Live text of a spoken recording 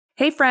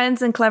Hey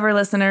friends and clever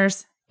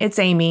listeners, it's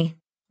Amy.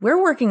 We're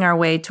working our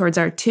way towards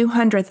our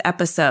 200th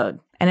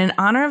episode, and in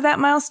honor of that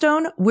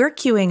milestone, we're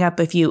queuing up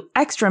a few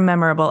extra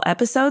memorable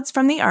episodes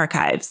from the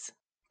archives.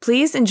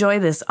 Please enjoy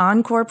this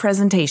encore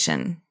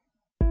presentation.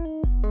 I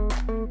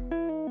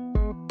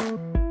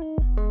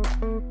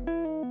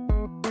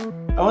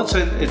won't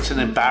say it's an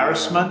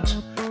embarrassment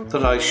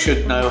that I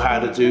should know how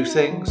to do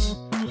things,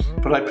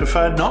 but I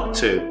prefer not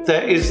to.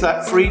 There is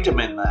that freedom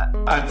in that.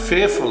 I'm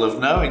fearful of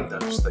knowing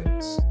those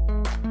things.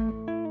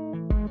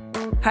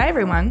 Hi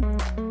everyone,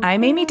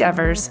 I'm Amy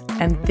Devers,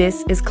 and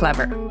this is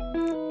Clever.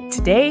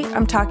 Today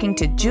I'm talking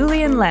to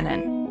Julian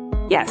Lennon.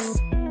 Yes,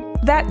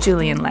 that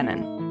Julian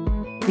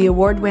Lennon. The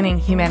award-winning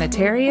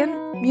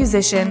humanitarian,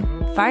 musician,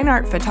 fine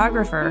art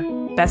photographer,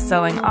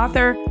 best-selling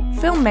author,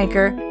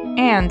 filmmaker,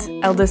 and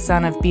eldest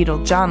son of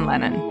Beatle John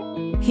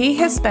Lennon. He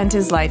has spent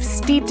his life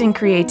steeped in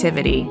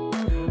creativity,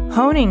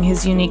 honing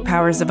his unique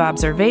powers of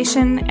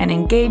observation and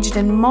engaged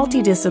in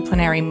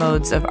multidisciplinary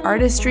modes of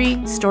artistry,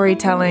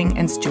 storytelling,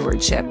 and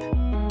stewardship.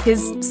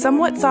 His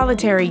somewhat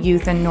solitary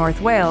youth in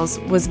North Wales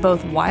was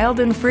both wild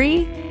and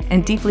free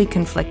and deeply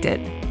conflicted.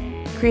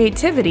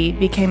 Creativity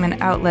became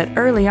an outlet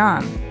early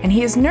on, and he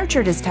has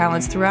nurtured his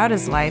talents throughout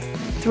his life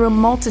through a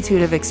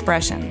multitude of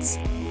expressions.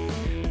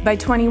 By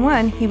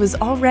 21, he was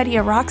already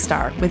a rock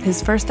star with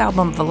his first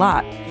album,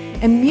 Velat,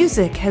 and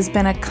music has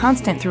been a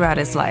constant throughout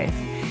his life,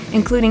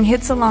 including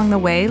hits along the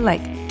way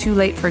like Too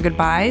Late for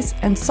Goodbyes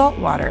and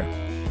Saltwater.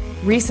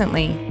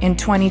 Recently, in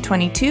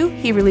 2022,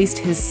 he released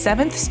his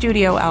 7th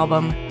studio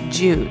album,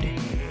 Jude,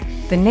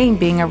 the name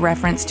being a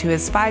reference to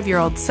his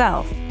 5-year-old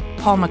self,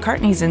 Paul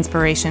McCartney's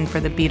inspiration for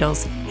the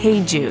Beatles'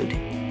 Hey Jude.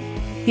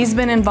 He's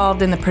been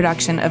involved in the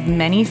production of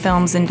many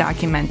films and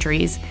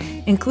documentaries,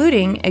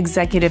 including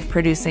executive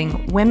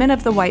producing Women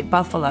of the White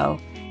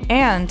Buffalo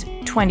and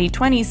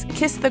 2020's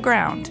Kiss the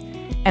Ground,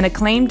 an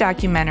acclaimed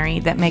documentary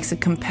that makes a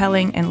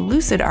compelling and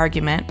lucid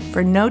argument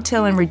for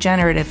no-till and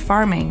regenerative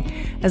farming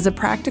as a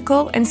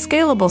practical and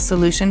scalable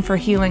solution for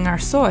healing our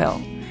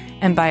soil,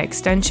 and by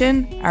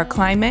extension, our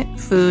climate,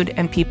 food,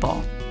 and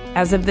people.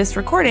 As of this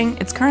recording,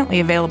 it's currently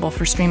available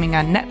for streaming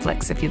on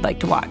Netflix if you'd like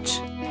to watch.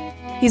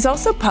 He's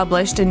also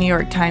published a New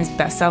York Times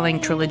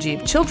best-selling trilogy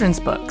of children's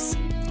books.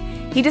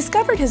 He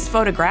discovered his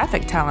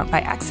photographic talent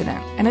by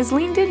accident and has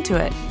leaned into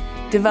it,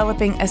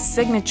 developing a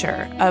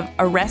signature of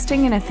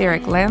arresting and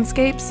etheric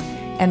landscapes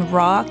and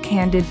raw,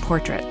 candid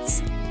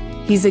portraits.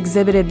 He's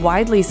exhibited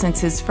widely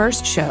since his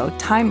first show,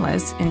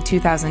 Timeless, in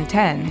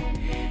 2010,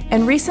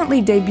 and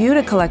recently debuted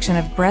a collection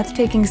of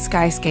breathtaking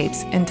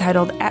skyscapes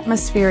entitled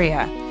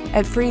Atmospheria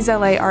at Frieze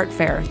LA Art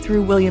Fair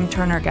through William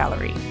Turner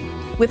Gallery.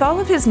 With all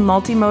of his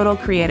multimodal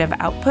creative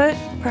output,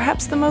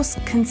 perhaps the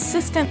most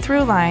consistent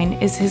through line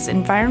is his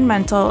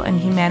environmental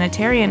and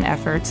humanitarian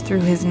efforts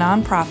through his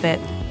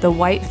nonprofit, the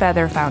White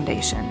Feather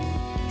Foundation.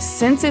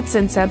 Since its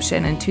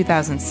inception in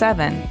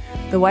 2007,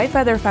 the White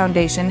Feather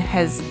Foundation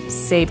has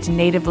saved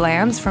native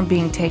lands from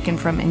being taken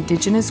from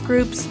indigenous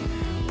groups,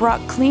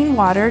 brought clean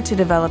water to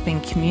developing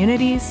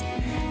communities,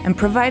 and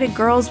provided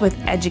girls with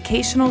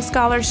educational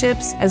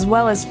scholarships as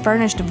well as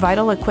furnished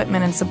vital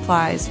equipment and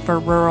supplies for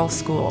rural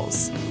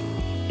schools.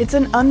 It's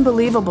an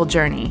unbelievable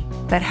journey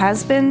that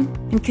has been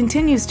and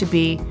continues to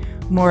be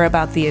more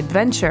about the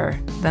adventure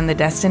than the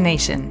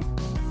destination.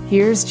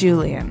 Here's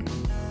Julian.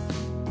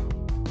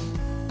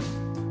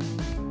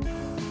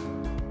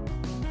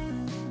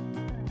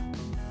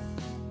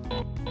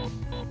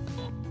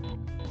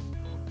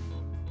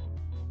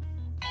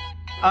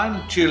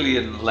 I'm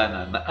Julian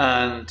Lennon,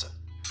 and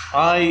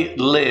I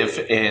live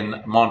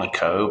in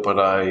Monaco, but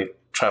I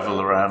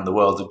travel around the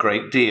world a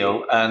great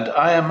deal, and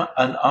I am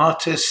an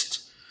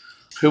artist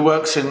who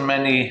works in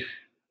many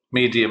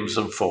mediums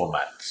and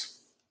formats.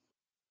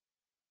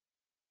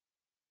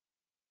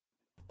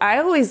 I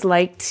always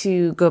like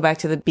to go back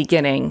to the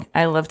beginning.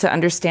 I love to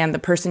understand the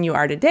person you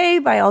are today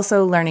by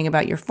also learning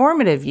about your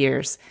formative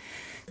years.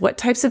 What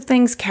types of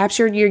things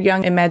captured your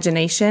young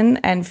imagination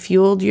and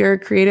fueled your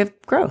creative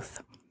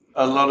growth?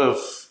 A lot of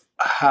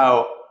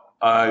how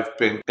I've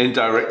been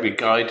indirectly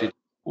guided.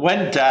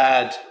 When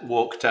Dad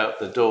walked out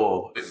the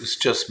door, it was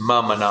just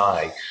Mum and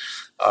I.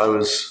 I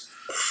was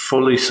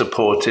fully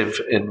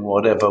supportive in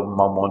whatever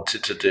Mum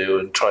wanted to do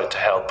and tried to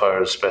help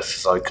her as best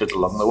as I could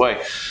along the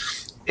way.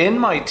 In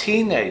my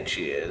teenage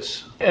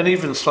years, and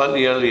even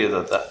slightly earlier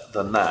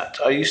than that,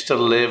 I used to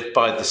live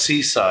by the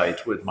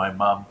seaside with my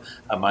mum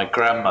and my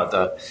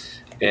grandmother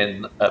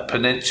in a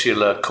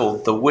peninsula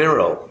called the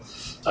Wirral,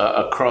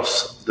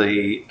 across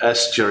the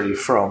estuary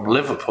from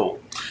Liverpool.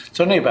 It's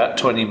only about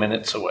 20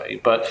 minutes away,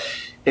 but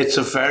it's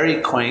a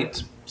very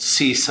quaint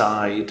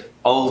seaside,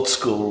 old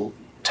school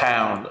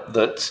town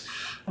that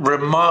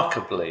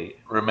remarkably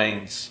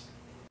remains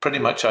pretty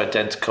much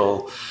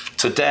identical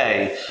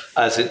today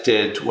as it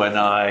did when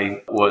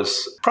I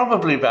was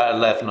probably about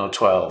 11 or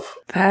 12.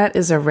 That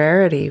is a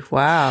rarity.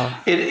 Wow.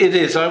 It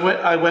is.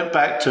 I went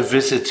back to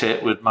visit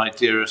it with my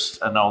dearest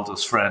and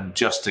oldest friend,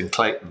 Justin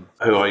Clayton,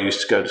 who I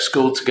used to go to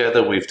school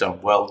together. We've done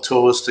world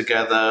tours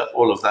together,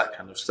 all of that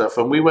kind of stuff.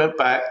 And we went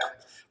back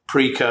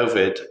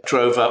pre-COVID,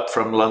 drove up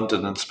from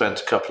London and spent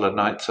a couple of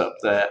nights up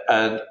there.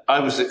 And I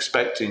was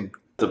expecting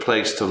the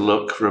place to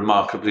look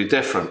remarkably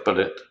different, but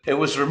it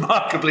was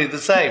remarkably the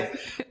same.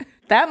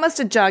 That must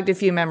have jogged a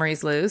few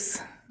memories loose.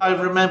 I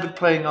remembered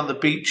playing on the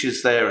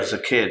beaches there as a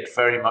kid,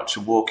 very much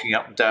walking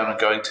up and down and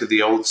going to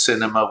the old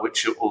cinema,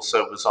 which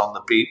also was on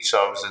the beach.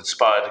 So I was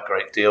inspired a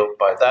great deal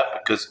by that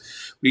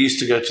because we used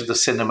to go to the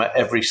cinema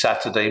every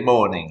Saturday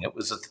morning. It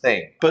was a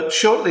thing. But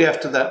shortly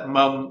after that,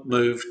 Mum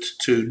moved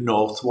to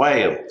North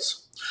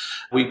Wales.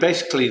 We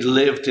basically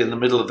lived in the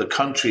middle of the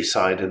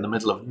countryside, in the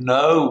middle of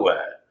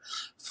nowhere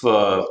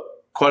for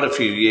quite a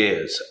few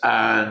years.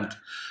 And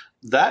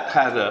that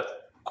had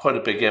quite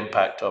a big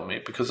impact on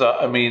me because,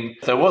 I mean,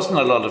 there wasn't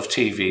a lot of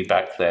TV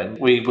back then.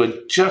 We were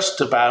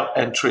just about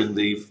entering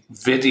the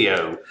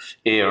video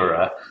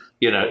era.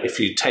 You know, if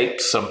you taped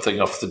something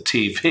off the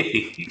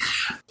TV,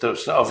 there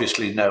was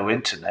obviously no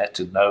internet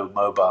and no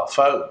mobile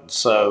phones.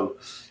 So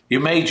you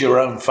made your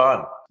own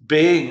fun.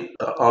 Being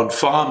on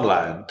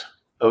farmland,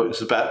 it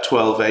was about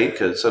 12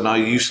 acres, and I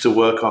used to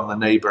work on the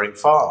neighbouring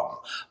farm.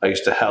 I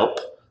used to help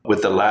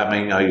with the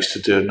lambing. I used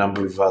to do a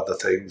number of other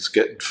things,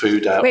 getting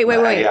food out. Wait.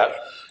 Out.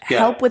 Yeah.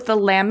 Help with the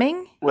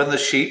lambing? When the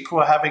sheep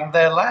were having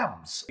their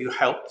lambs, you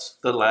helped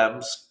the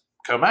lambs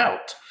come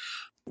out.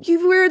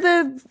 You were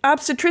the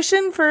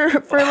obstetrician for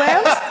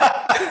lambs?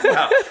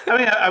 No, I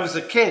mean, I was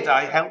a kid.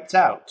 I helped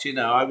out. You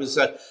know, I was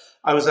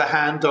a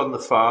hand on the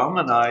farm,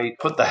 and I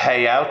put the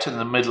hay out in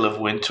the middle of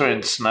winter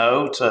in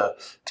snow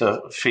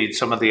to feed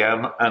some of the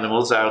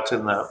animals out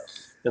in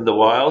the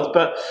wild.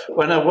 But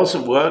when I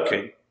wasn't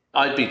working,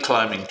 I'd be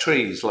climbing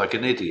trees like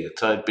an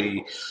idiot. I'd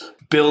be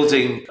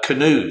building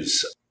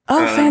canoes.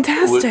 Oh,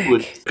 fantastic.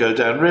 Would go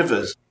down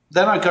rivers.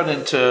 Then I got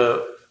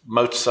into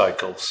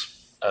motorcycles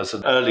as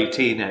an early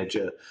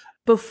teenager.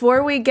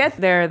 Before we get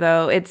there,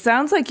 though, it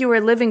sounds like you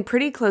were living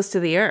pretty close to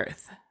the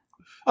earth.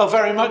 Oh,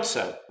 very much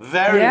so.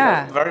 Very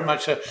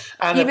much so.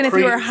 And even if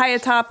you were high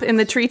atop in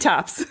the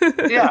treetops.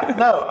 Yeah,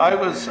 no,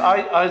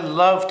 I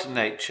loved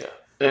nature.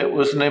 It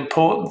was an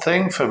important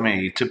thing for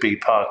me to be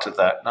part of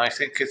that. And I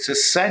think it's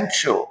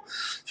essential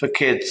for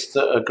kids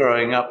that are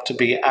growing up to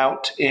be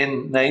out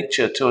in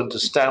nature to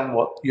understand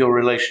what your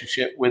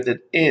relationship with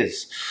it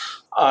is.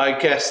 I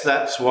guess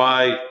that's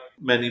why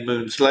many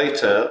moons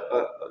later,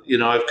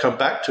 I've come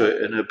back to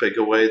it in a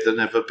bigger way than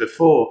ever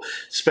before,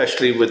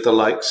 especially with the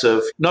likes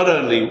of not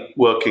only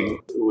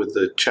working with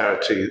the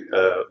charity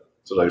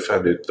that I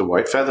founded, the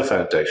White Feather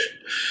Foundation,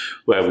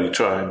 where we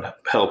try and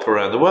help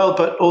around the world,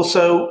 but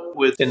also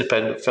with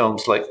independent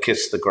films like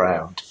Kiss the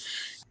Ground,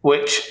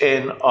 which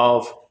in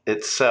of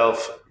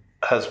itself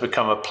has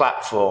become a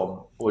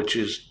platform which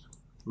is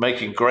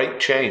making great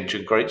change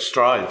and great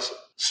strides,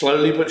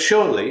 slowly but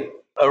surely,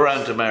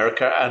 around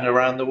America and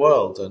around the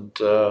world. And,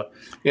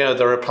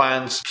 there are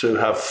plans to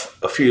have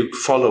a few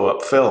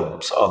follow-up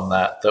films on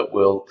that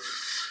will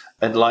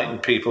enlighten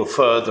people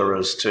further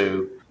as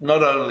to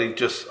not only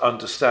just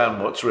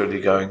understand what's really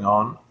going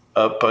on,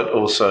 but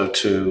also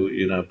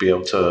to, be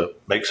able to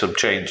make some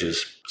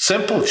changes,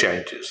 simple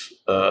changes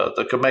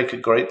that can make a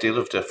great deal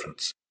of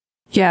difference.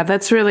 Yeah,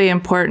 that's really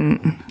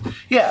important.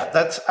 Yeah,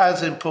 that's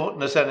as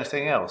important as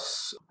anything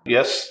else.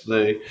 Yes,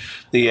 the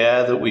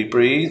air that we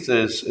breathe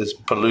is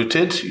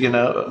polluted,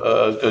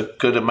 a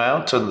good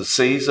amount, and the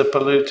seas are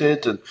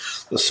polluted and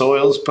the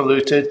soil's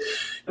polluted.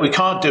 We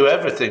can't do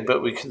everything,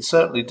 but we can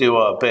certainly do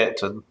our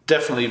bit. And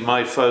definitely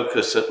my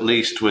focus, at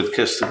least with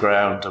Kiss the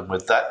Ground and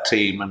with that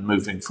team and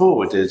moving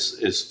forward,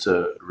 is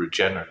to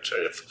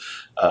regenerative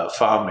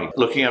farming,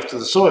 looking after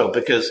the soil,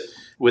 because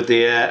with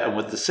the air and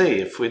with the sea,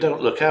 if we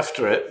don't look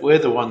after it, we're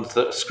the ones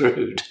that are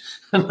screwed.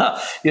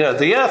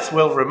 The earth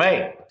will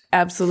remain.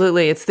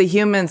 Absolutely. It's the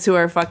humans who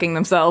are fucking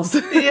themselves.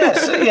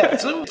 Yes.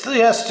 So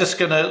the earth's just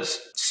going to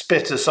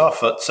spit us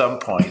off at some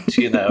point,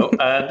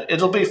 and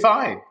it'll be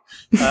fine.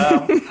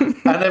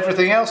 And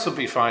everything else will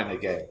be fine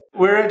again.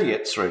 We're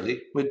idiots,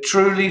 really. We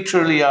truly,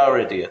 truly are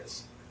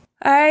idiots.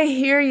 I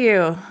hear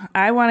you.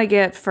 I want to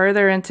get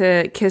further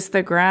into Kiss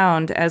the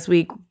Ground as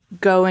we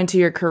go into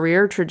your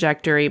career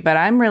trajectory, but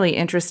I'm really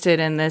interested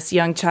in this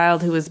young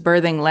child who was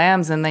birthing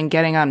lambs and then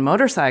getting on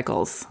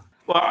motorcycles.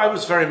 Well, I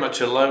was very much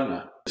a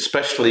loner,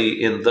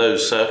 especially in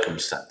those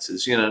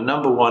circumstances.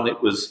 Number one,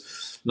 it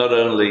was not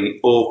only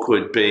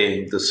awkward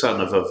being the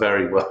son of a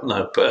very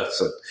well-known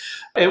person,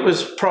 it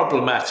was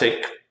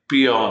problematic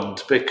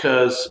beyond,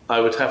 because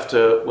I would have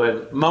to,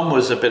 when Mum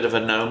was a bit of a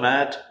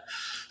nomad,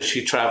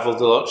 she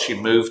traveled a lot, she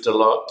moved a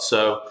lot,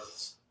 so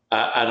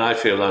and I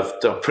feel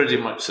I've done pretty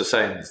much the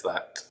same as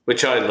that,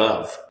 which I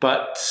love.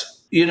 But,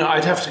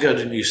 I'd have to go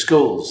to new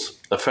schools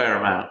a fair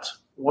amount.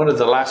 One of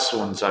the last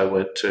ones I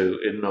went to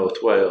in North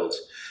Wales,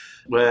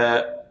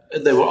 where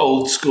they were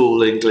old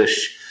school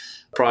English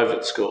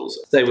private schools,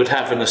 they would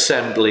have an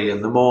assembly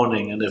in the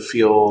morning. And if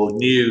you're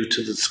new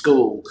to the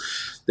school,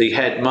 the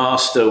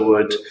headmaster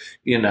would,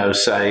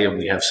 say, and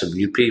we have some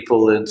new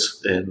people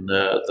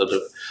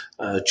that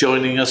are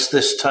joining us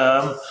this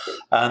term.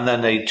 And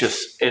then they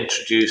just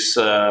introduce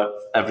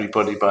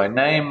everybody by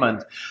name.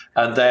 And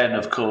then,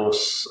 of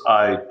course,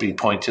 I'd be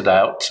pointed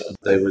out.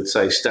 They would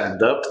say,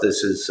 stand up.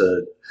 This is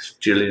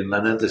Julian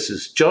Lennon. This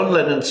is John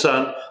Lennon's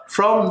son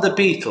from the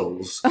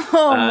Beatles.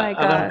 Oh, my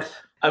gosh.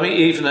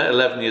 Even at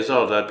 11 years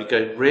old, I'd be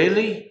going,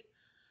 really?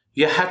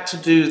 You had to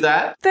do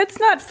that? That's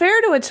not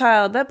fair to a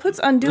child. That puts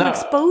undue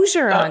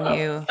exposure on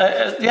you.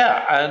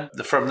 And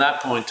from that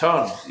point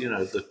on,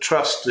 the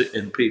trust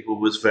in people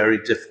was very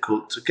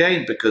difficult to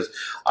gain because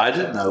I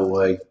didn't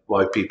know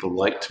why people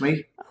liked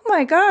me. Oh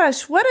my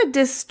gosh, what a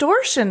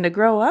distortion to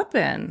grow up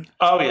in.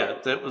 Oh yeah,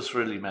 that was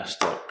really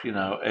messed up.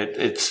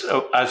 It's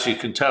as you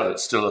can tell,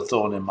 it's still a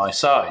thorn in my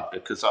side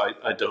because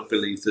I don't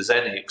believe there's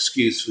any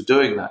excuse for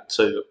doing that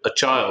to a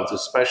child,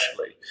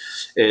 especially,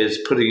 is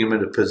putting him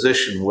in a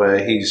position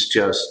where he's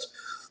just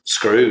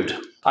screwed.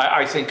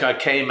 I think I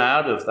came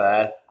out of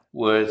there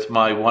with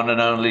my one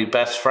and only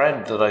best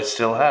friend that I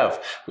still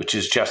have, which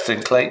is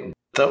Justin Clayton.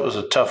 That was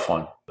a tough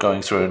one,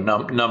 going through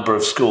a number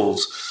of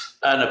schools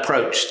and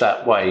approached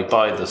that way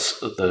by the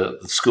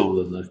school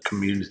and the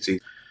community.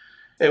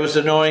 It was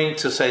annoying,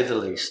 to say the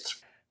least.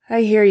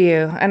 I hear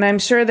you. And I'm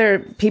sure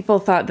people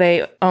thought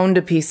they owned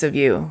a piece of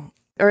you,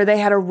 or they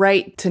had a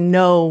right to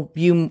know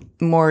you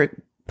more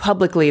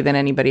publicly than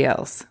anybody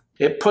else.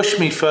 It pushed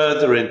me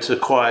further into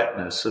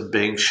quietness and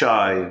being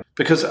shy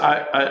because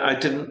I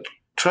didn't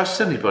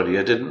trust anybody.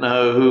 I didn't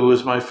know who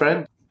was my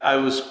friend. I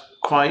was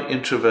quite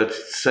introverted,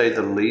 to say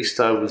the least.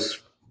 I was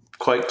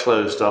quite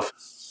closed off.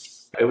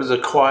 It was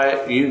a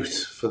quiet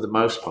youth for the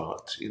most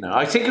part.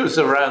 I think it was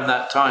around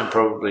that time,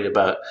 probably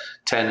about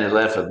 10,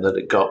 11, that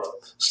it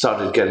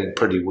started getting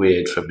pretty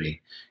weird for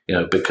me.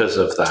 Because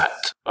of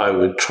that, I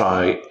would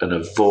try and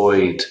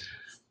avoid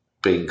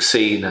being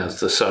seen as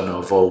the son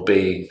of or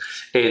being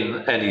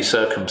in any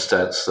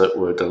circumstance that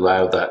would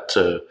allow that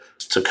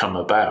to come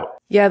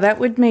about. Yeah, that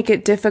would make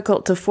it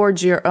difficult to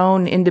forge your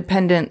own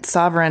independent,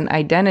 sovereign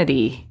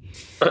identity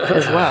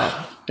as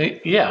well.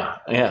 Yeah.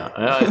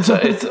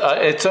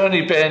 It's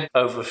only been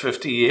over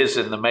 50 years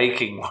in the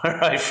making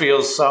where I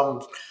feel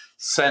some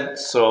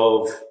sense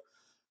of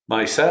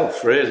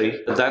myself,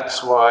 really.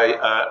 That's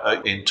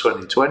why in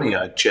 2020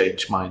 I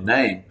changed my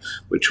name,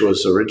 which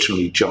was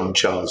originally John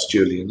Charles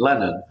Julian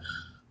Lennon.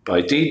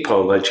 By deed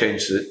poll, I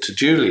changed it to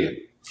Julian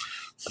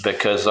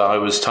because I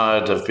was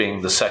tired of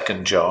being the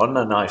second John,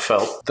 and I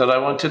felt that I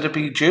wanted to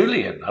be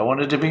Julian. I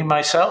wanted to be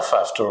myself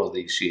after all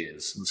these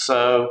years. And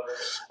so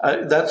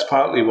that's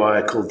partly why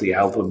I called the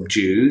album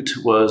Jude,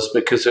 was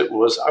because it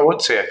was, I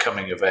won't say a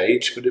coming of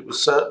age, but it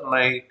was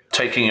certainly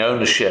taking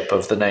ownership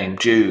of the name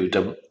Jude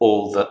and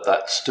all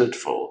that stood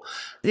for.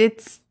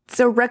 It's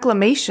a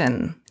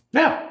reclamation.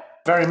 Yeah,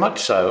 very much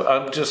so.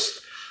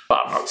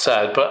 I'm not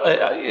sad, but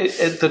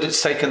that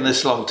it's taken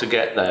this long to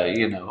get there,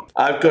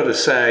 I've got to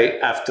say,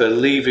 after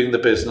leaving the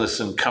business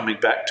and coming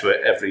back to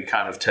it every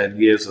kind of 10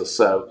 years or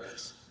so,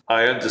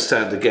 I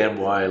understand again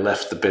why I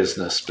left the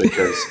business,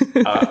 because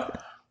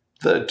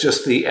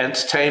just the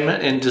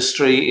entertainment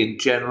industry in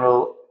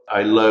general,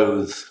 I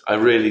loathe. I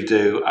really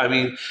do. I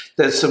mean,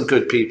 there's some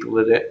good people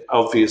in it,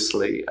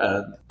 obviously,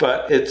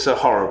 but it's a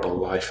horrible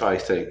life, I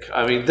think.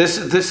 I mean, this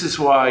is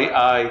why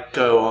I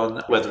go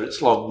on, whether it's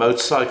long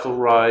motorcycle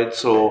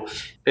rides or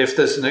if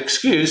there's an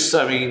excuse.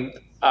 I mean,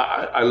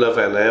 I love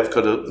LA. I've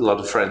got a lot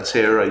of friends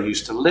here. I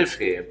used to live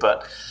here,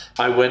 but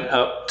I went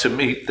up to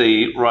meet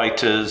the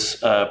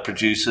writers,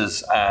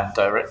 producers, and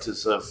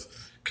directors of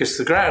Kiss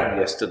the Ground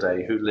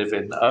yesterday, who live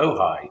in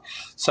Ojai.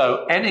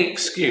 So any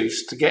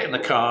excuse to get in the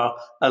car,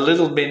 a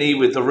little Mini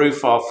with the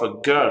roof off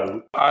and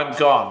go, I'm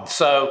gone.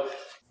 So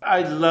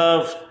I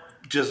love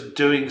just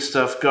doing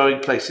stuff,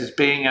 going places,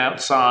 being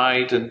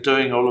outside and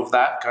doing all of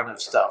that kind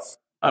of stuff.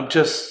 I'm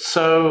just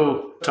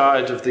so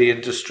tired of the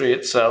industry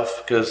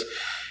itself because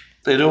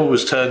it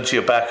always turns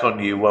your back on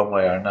you one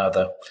way or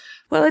another.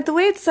 Well, the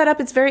way it's set up,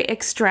 it's very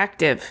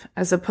extractive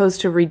as opposed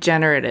to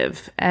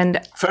regenerative.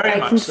 And I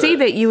can see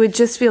that you would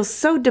just feel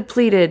so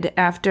depleted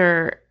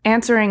after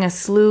answering a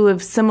slew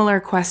of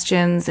similar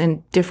questions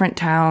in different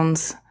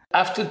towns.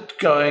 After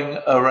going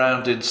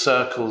around in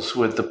circles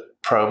with the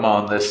promo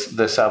on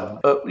this album,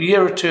 a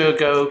year or two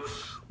ago,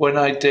 when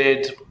I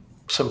did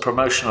some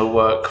promotional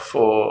work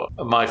for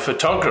my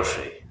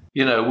photography,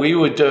 we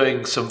were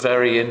doing some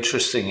very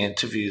interesting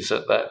interviews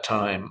at that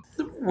time.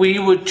 We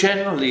would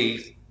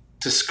generally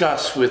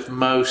discuss with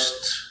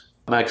most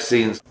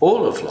magazines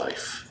all of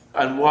life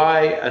and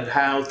why and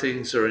how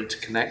things are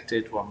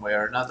interconnected one way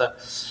or another.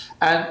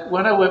 And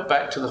when I went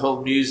back to the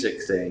whole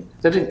music thing,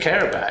 they didn't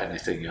care about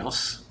anything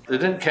else. They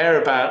didn't care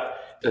about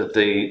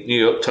the New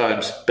York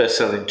Times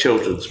best-selling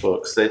children's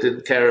books. They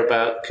didn't care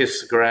about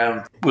Kiss the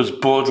Ground. It was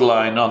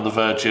borderline on the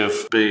verge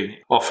of being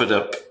offered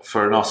up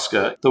for an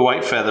Oscar. The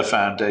White Feather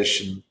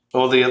Foundation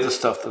all the other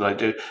stuff that I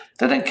do.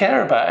 They don't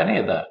care about any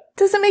of that.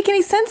 Doesn't make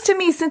any sense to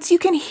me since you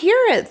can hear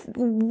it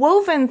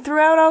woven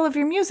throughout all of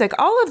your music.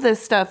 All of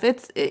this stuff,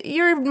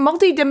 you're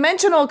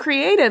multi-dimensional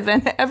creative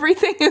and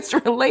everything is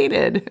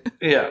related.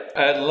 Yeah,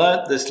 I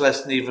learned this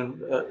lesson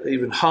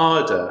even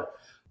harder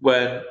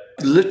when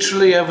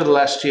literally over the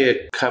last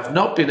year have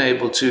not been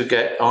able to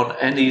get on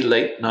any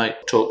late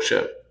night talk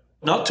show.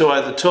 Not to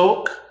either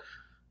talk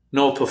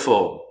nor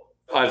perform.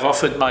 I've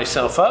offered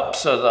myself up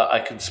so that I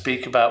can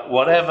speak about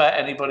whatever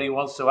anybody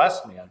wants to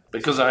ask me,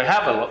 because I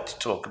have a lot to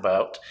talk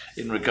about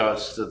in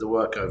regards to the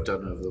work I've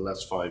done over the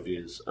last 5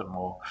 years and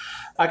more.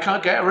 I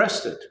can't get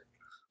arrested.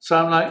 So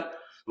I'm like,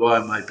 why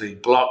am I being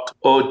blocked?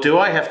 Or do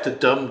I have to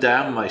dumb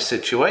down my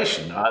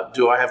situation?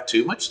 Do I have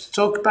too much to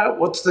talk about?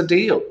 What's the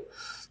deal?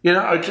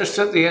 I just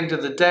at the end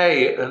of the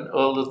day and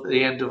at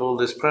the end of all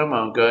this promo,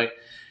 I'm going,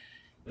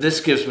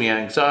 this gives me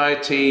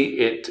anxiety.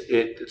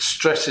 It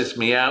stresses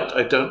me out.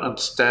 I don't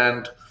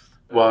understand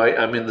why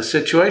I'm in the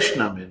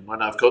situation I'm in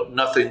when I've got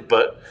nothing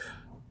but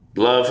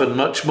love and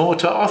much more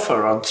to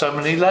offer on so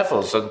many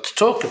levels and to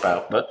talk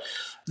about. But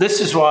this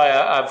is why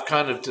I've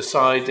kind of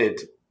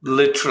decided,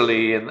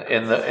 literally in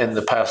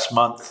the past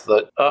month,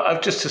 that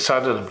I've just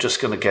decided I'm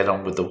just going to get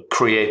on with the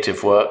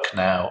creative work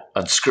now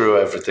and screw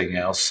everything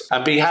else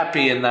and be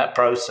happy in that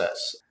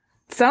process.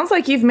 Sounds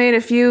like you've made a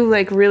few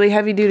really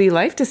heavy-duty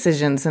life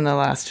decisions in the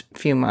last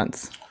few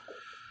months.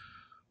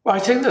 Well, I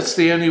think that's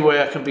the only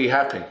way I can be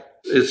happy.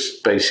 It's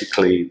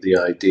basically the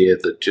idea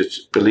that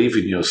just believe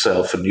in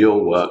yourself and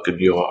your work and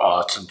your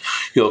art and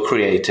your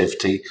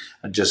creativity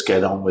and just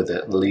get on with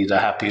it and lead a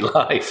happy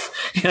life.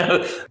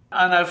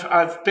 And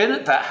I've been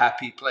at that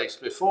happy place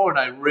before and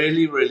I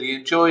really, really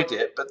enjoyed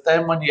it. But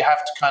then when you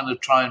have to kind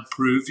of try and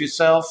prove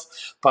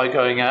yourself by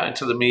going out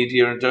into the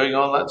media and doing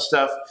all that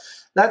stuff,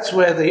 that's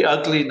where the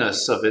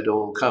ugliness of it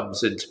all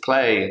comes into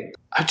play.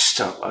 I just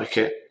don't like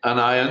it. And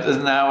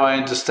now I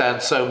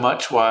understand so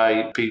much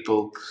why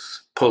people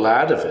pull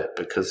out of it,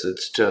 because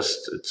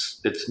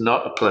it's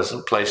not a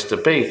pleasant place to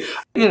be.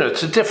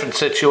 It's a different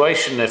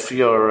situation if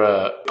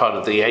you're part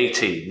of the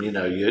A-team, you're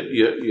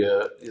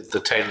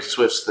the Taylor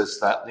Swifts, this,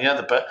 that, and the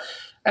other. But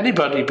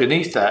anybody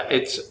beneath that,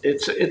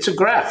 it's a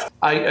graft.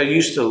 I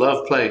used to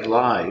love playing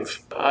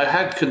live. I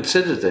had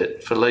considered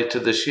it for later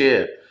this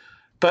year,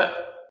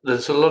 but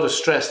there's a lot of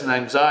stress and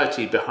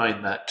anxiety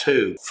behind that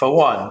too. For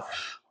one,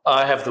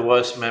 I have the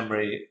worst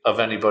memory of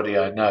anybody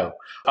I know.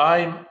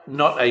 I'm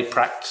not a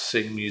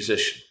practicing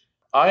musician.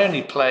 I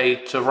only play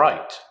to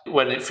write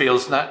when it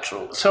feels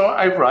natural. So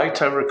I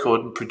write, I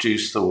record and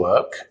produce the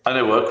work. And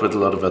I work with a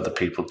lot of other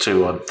people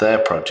too on their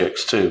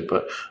projects too,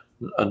 but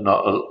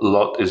not a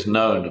lot is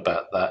known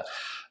about that.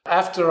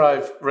 After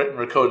I've written,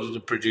 recorded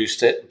and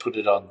produced it and put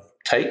it on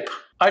tape,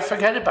 I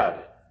forget about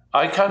it.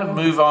 I kind of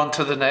move on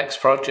to the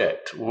next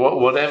project,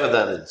 whatever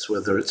that is,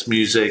 whether it's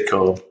music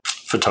or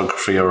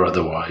photography or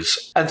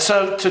otherwise. And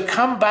so to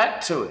come back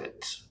to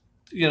it,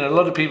 a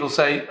lot of people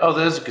say, oh,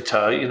 there's a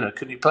guitar,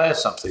 can you play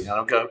us something? And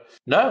I'll go,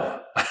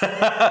 no.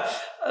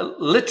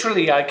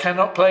 Literally, I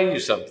cannot play you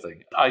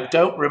something. I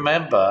don't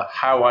remember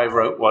how I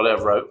wrote what I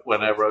wrote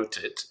when I wrote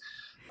it.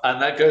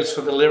 And that goes for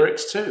the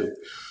lyrics too.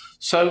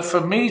 So for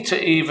me to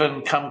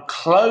even come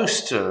close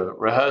to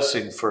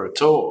rehearsing for a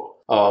tour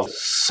of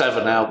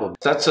 7 albums,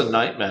 that's a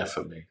nightmare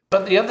for me.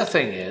 But the other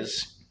thing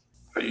is,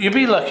 you'd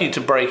be lucky to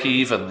break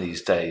even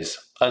these days,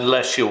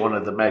 unless you're one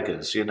of the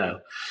megas,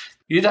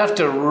 You'd have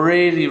to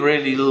really,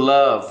 really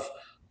love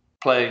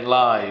playing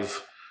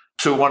live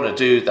to want to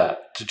do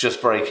that, to just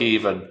break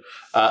even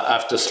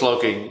after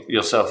slogging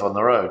yourself on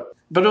the road.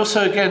 But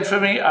also, again, for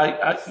me,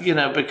 I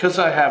because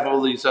I have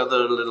all these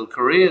other little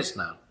careers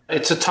now,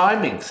 it's a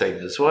timing thing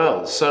as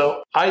well.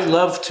 So I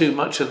love too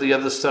much of the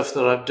other stuff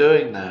that I'm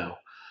doing now.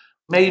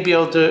 Maybe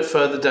I'll do it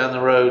further down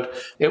the road.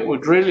 It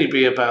would really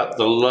be about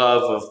the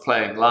love of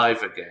playing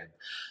live again.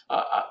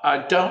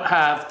 I don't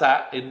have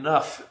that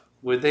enough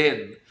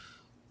within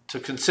to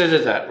consider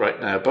that right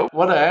now. But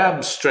what I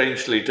am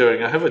strangely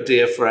doing, I have a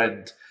dear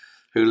friend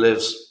who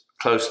lives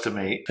close to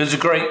me, who's a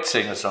great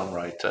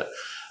singer-songwriter.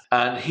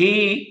 And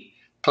he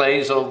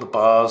plays all the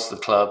bars, the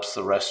clubs,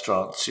 the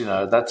restaurants.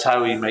 That's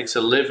how he makes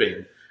a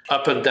living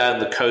up and down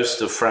the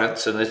coast of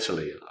France and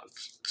Italy.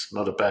 It's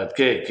not a bad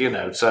gig,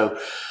 So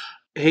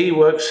he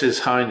works his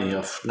hiney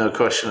off, no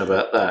question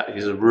about that.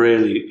 He's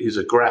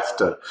a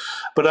grafter.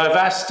 But I've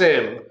asked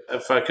him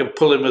if I can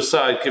pull him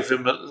aside, give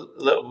him a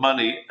little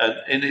money and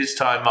in his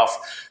time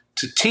off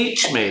to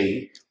teach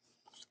me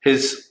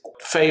his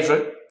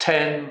favorite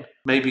 10,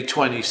 maybe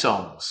 20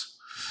 songs.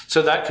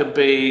 So that could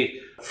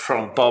be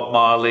from Bob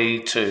Marley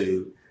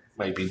to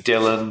maybe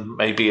Dylan,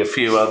 maybe a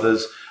few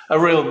others, a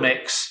real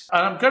mix.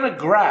 And I'm going to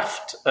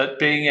graft at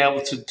being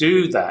able to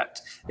do that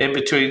in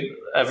between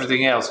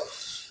everything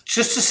else.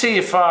 Just to see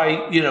if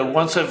I,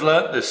 once I've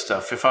learnt this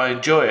stuff, if I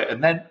enjoy it.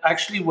 And then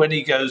actually when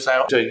he goes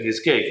out doing his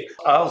gig,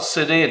 I'll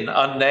sit in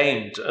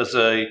unnamed as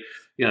a,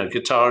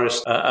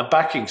 guitarist and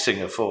backing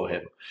singer for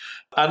him.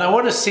 And I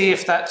want to see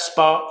if that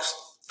sparks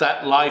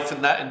that life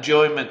and that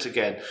enjoyment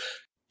again.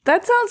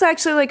 That sounds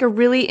actually like a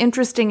really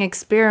interesting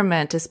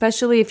experiment,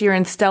 especially if you're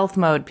in stealth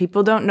mode.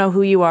 People don't know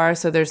who you are,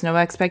 so there's no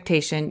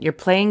expectation. You're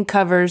playing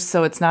covers,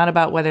 so it's not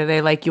about whether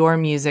they like your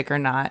music or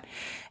not.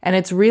 And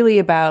it's really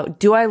about,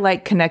 do I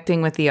like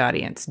connecting with the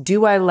audience?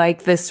 Do I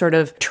like this sort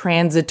of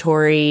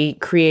transitory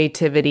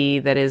creativity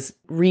that is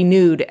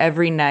renewed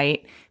every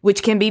night,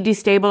 which can be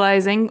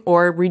destabilizing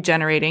or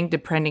regenerating,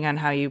 depending on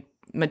how you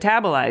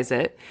metabolize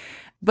it.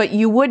 But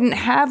you wouldn't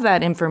have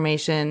that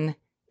information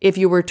if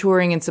you were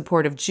touring in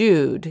support of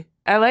Jude.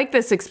 I like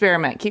this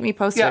experiment. Keep me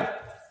posted.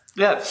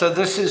 Yeah. So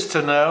this is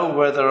to know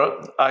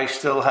whether I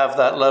still have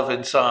that love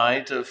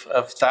inside of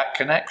that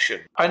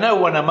connection. I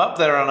know when I'm up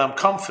there and I'm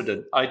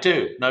confident, I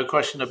do, no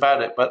question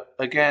about it. But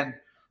again,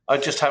 I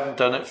just haven't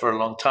done it for a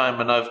long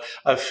time. And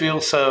I feel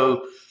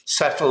so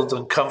settled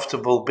and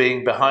comfortable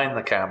being behind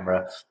the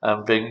camera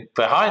and being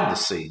behind the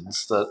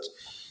scenes that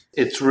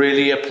it's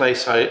really a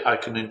place I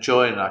can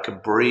enjoy and I can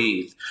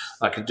breathe.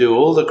 I can do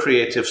all the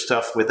creative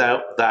stuff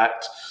without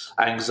that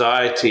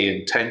anxiety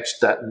and tension,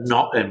 that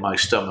knot in my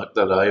stomach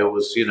that I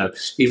always,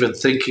 even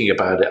thinking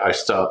about it, I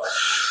start,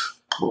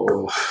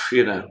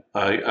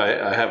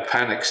 I have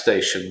panic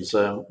stations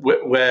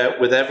where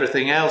with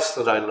everything else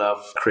that I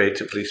love,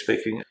 creatively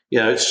speaking,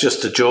 it's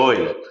just a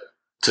joy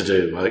to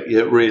do.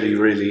 It really,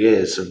 really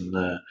is.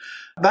 And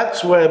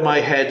that's where my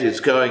head is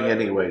going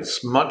anyways,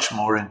 much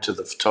more into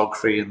the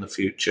photography in the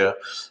future.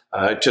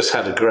 Just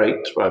had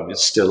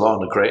it's still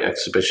on, a great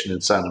exhibition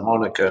in Santa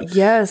Monica.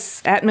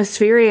 Yes,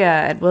 Atmospheria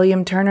at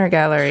William Turner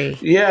Gallery.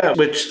 Yeah,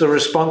 which the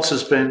response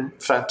has been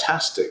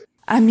fantastic.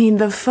 I mean,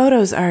 the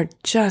photos are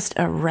just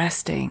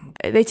arresting.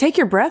 They take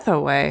your breath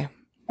away.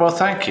 Well,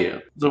 thank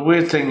you. The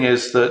weird thing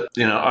is that,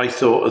 I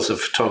thought as a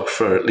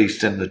photographer, at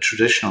least in the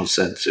traditional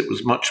sense, it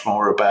was much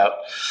more about,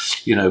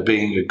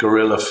 being a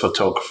guerrilla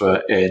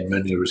photographer in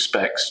many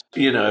respects.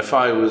 If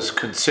I was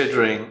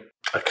considering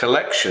a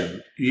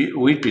collection,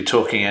 we'd be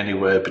talking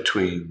anywhere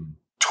between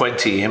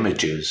 20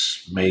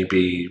 images,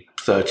 maybe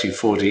 30,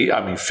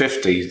 40,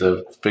 50.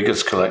 The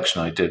biggest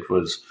collection I did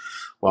was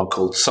one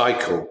called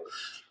Cycle,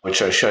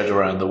 which I showed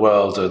around the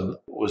world and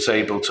was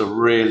able to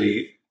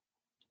really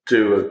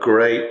do a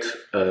great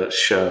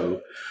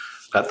show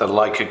at the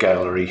Leica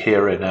Gallery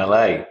here in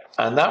LA.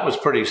 And that was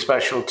pretty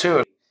special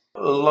too.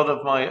 A lot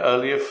of my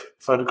earlier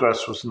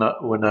photographs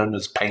were known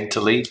as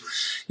painterly,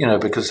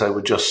 because they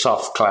were just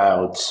soft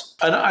clouds.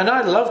 And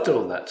I loved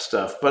all that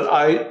stuff. But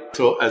I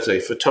thought as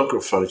a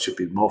photographer, I should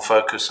be more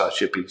focused. I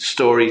should be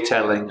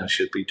storytelling. I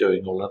should be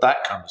doing all of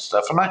that kind of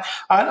stuff. And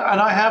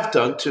I have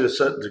done to a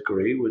certain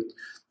degree. With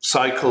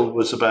Cycle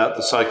was about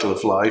the cycle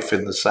of life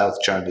in the South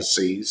China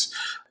Seas,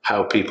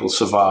 how people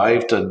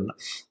survived. And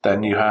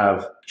then you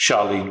have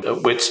Charlene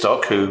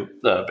Whitstock, who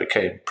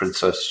became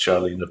Princess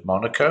Charlene of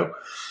Monaco,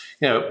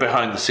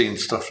 behind the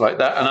scenes stuff like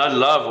that. And I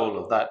love all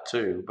of that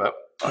too. But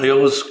I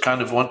always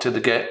kind of wanted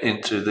to get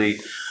into the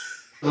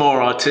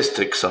more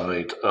artistic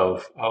side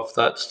of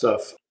that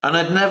stuff. And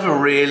I'd never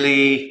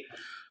really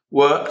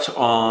worked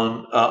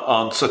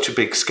on such a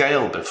big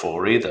scale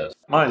before either.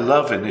 My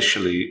love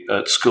initially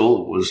at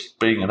school was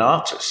being an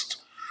artist.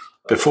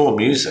 Before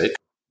music,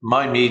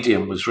 my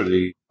medium was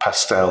really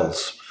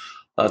pastels.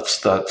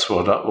 That's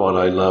what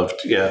I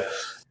loved. Yeah.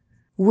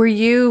 Were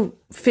you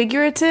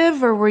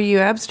figurative or were you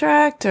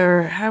abstract,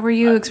 or how were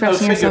you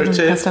expressing yourself in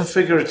pastel?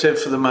 Figurative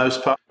for the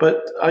most part.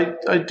 But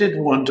I did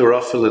wander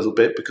off a little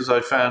bit because I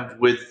found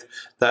with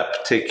that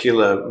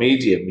particular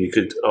medium you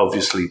could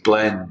obviously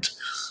blend,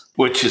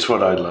 which is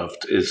what I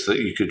loved, is that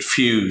you could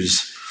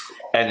fuse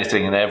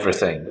anything and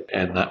everything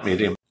in that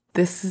medium.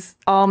 This is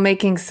all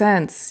making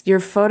sense. Your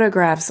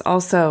photographs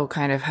also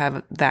kind of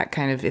have that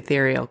kind of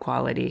ethereal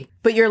quality.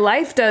 But your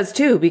life does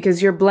too,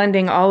 because you're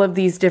blending all of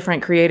these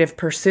different creative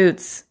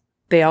pursuits.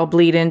 They all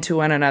bleed into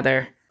one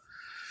another.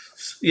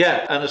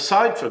 Yeah, and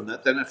aside from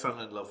that, then I fell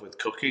in love with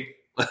cooking.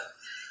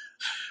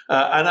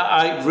 And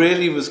I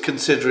really was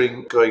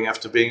considering going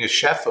after being a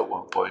chef at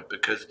one point,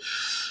 because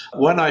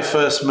when I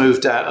first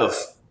moved out of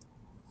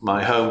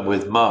my home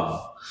with Mum,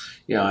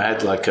 I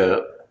had like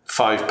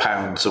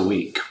 £5 a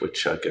week,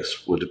 which I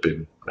guess would have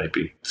been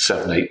maybe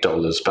 $7,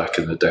 $8 back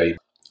in the day.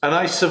 And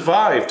I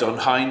survived on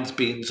Heinz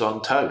beans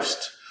on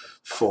toast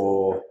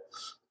for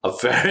a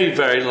very,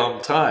 very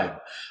long time,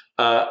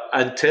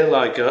 until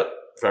I got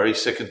very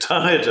sick and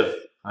tired of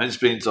Heinz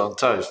beans on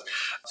toast.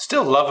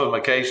 Still love them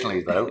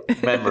occasionally, though.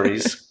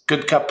 Memories.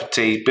 Good cup of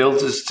tea,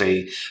 Builder's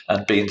tea,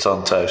 and beans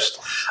on toast.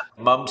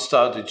 Mum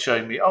started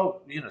showing me,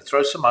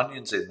 throw some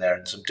onions in there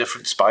and some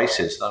different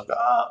spices. And I'm going,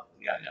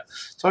 yeah.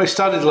 So I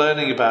started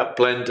learning about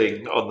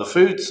blending on the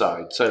food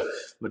side. So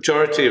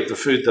majority of the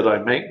food that I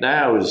make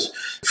now is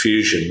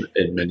fusion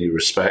in many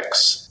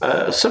respects.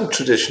 Some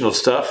traditional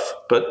stuff,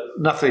 but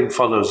nothing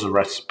follows a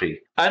recipe.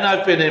 And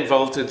I've been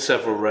involved in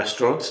several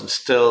restaurants and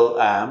still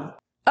am.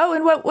 Oh,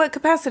 in what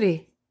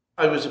capacity?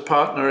 I was a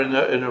partner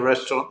in a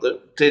restaurant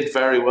that did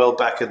very well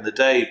back in the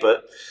day,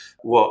 but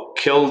what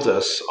killed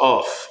us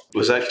off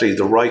was actually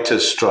the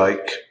writers'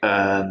 strike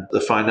and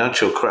the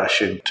financial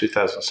crash in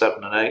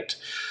 2007 and 8.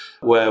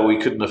 where we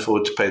couldn't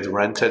afford to pay the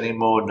rent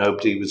anymore.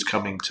 Nobody was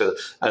coming to,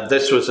 and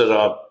this was at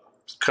our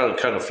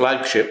kind of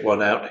flagship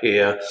one out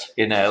here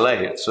in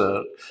LA. It's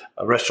a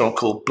restaurant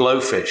called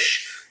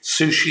Blowfish,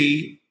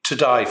 sushi to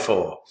die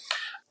for.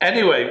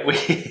 Anyway,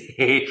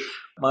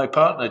 my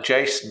partner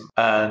Jason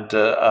and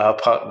our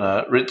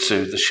partner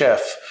Ritsu, the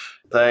chef,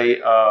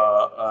 they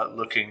are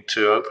looking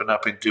to open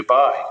up in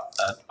Dubai.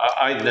 And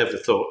I never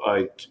thought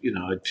I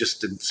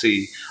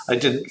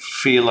didn't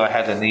feel I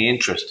had any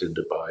interest in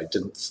Dubai. I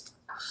didn't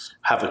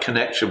have a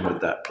connection with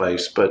that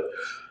place, but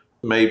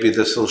maybe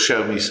this will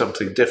show me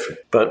something different.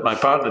 But my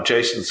partner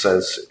Jason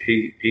says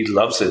he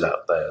loves it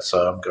out there.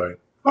 So I'm going,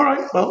 all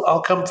right, well,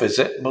 I'll come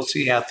visit and we'll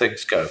see how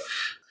things go.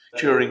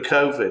 During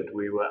COVID,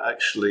 we were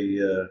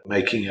actually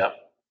making up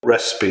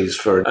recipes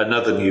for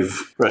another new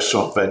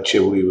restaurant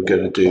venture we were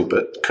going to do,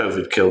 but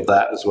COVID killed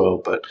that as well.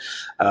 But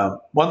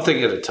one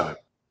thing at a time.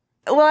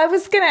 Well, I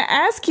was going to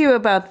ask you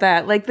about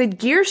that, like the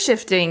gear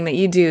shifting that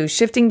you do,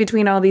 shifting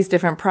between all these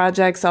different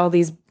projects, all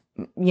these,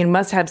 you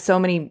must have so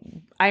many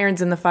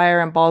irons in the fire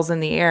and balls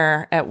in the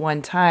air at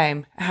one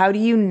time. How do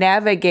you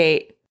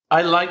navigate?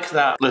 I like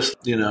that.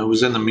 I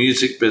was in the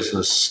music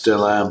business,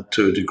 still am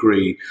to a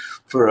degree,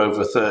 for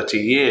over 30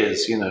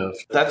 years.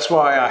 That's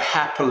why I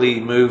happily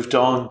moved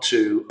on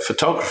to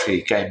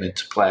photography came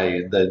into play,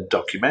 and then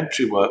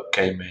documentary work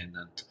came in,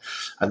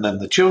 and then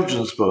the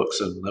children's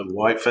books and the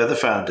White Feather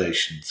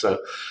Foundation. So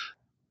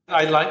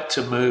I like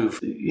to move.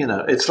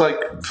 It's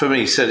like for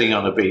me sitting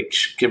on a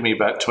beach. Give me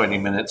about 20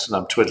 minutes and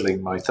I'm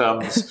twiddling my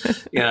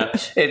thumbs.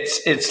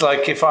 It's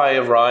like if I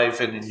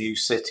arrive in a new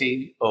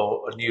city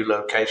or a new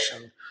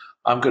location,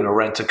 I'm going to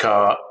rent a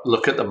car,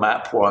 look at the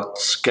map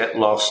once, get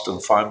lost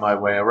and find my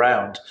way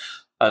around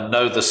and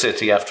know the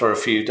city after a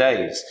few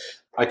days.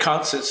 I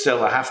can't sit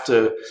still. I have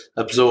to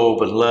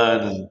absorb and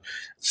learn and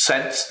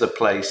sense the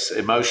place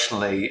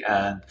emotionally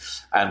and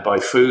by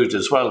food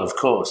as well, of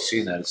course,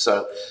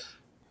 So,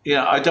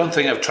 I don't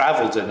think I've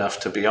traveled enough,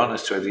 to be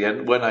honest with you.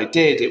 And when I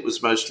did, it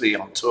was mostly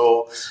on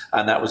tour,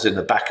 and that was in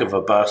the back of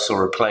a bus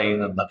or a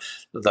plane and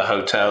the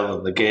hotel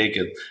and the gig.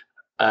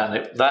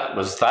 And that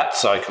was that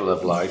cycle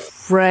of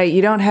life. Right.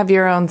 You don't have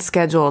your own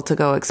schedule to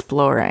go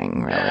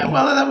exploring, really. Yeah,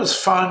 well, that was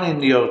fun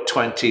in your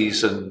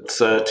 20s and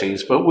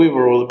 30s, but we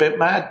were all a bit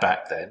mad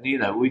back then.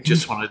 We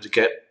just wanted to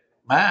get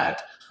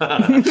mad.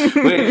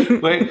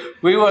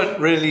 we weren't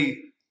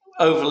really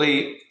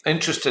overly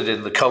interested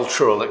in the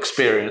cultural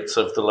experience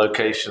of the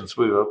locations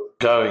we were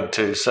going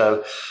to.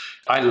 So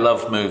I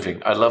love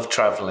moving. I love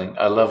traveling.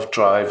 I love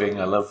driving.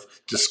 I love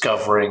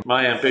discovering.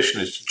 My ambition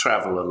is to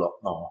travel a lot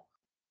more.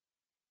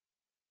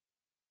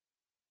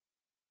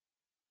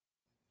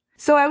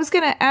 So I was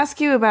going to ask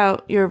you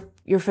about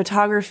your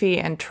photography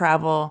and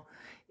travel.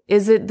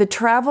 Is it the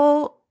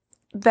travel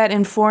that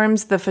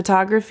informs the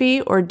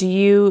photography, or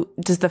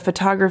does the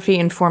photography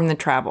inform the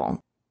travel?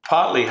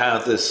 Partly how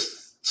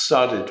this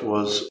started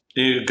was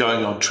you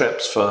going on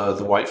trips for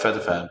the White Feather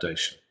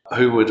Foundation.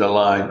 Who would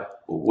align?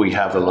 We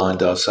have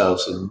aligned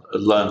ourselves and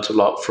learned a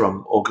lot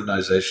from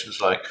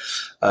organizations like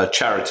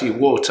Charity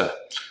Water.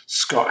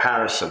 Scott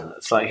Harrison,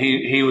 it's like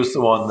he was the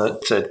one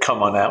that said,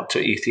 come on out to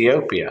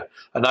Ethiopia.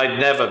 And I'd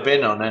never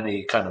been on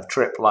any kind of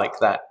trip like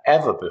that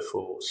ever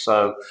before.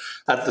 So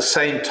at the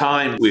same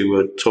time, we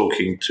were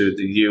talking to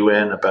the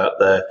UN about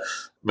their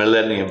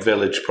Millennium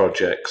Village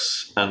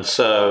projects. And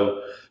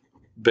so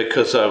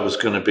because I was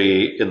going to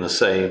be in the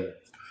same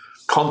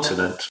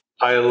continent,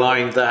 I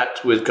aligned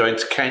that with going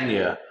to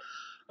Kenya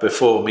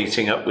before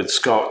meeting up with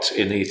Scott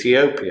in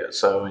Ethiopia.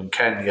 So in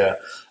Kenya,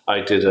 I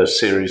did a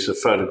series of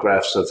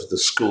photographs of the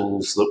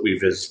schools that we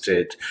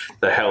visited,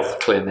 the health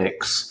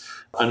clinics,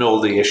 and all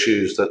the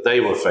issues that they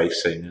were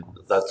facing. And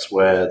that's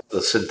where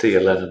the Cynthia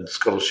Lennon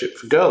Scholarship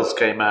for Girls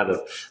came out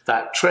of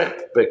that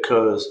trip,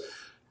 because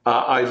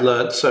I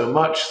learned so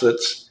much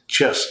that's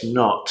just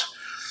not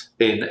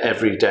in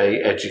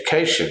everyday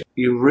education.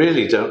 You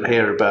really don't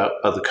hear about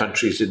other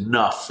countries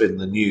enough in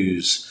the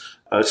news,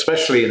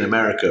 especially in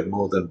America,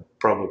 more than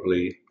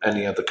probably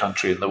any other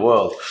country in the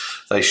world.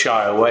 They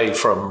shy away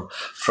from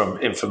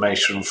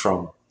information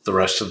from the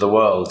rest of the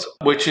world,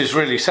 which is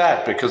really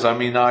sad, because,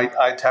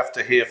 I'd have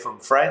to hear from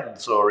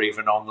friends or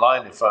even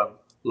online if I'm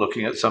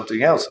looking at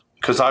something else.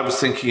 Because I was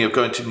thinking of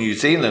going to New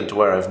Zealand,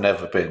 where I've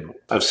never been.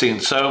 I've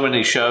seen so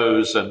many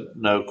shows and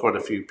know quite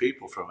a few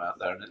people from out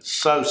there, and it's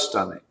so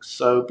stunning,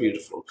 so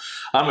beautiful.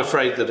 I'm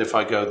afraid that if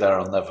I go there,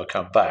 I'll never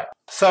come back.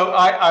 So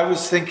I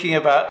was thinking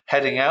about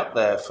heading out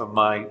there for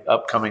my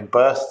upcoming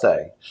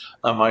birthday.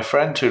 And my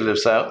friend who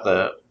lives out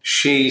there,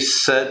 she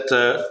said,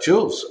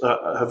 Jules,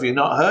 have you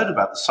not heard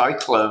about the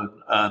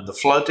cyclone and the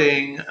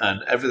flooding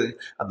and everything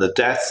and the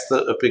deaths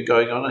that have been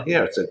going on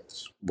here? I said,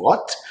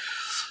 what?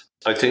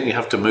 I think you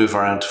have to move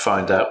around to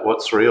find out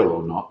what's real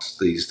or not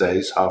these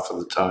days, half of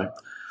the time.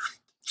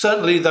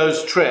 Certainly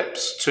those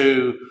trips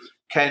to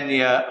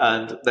Kenya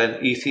and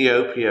then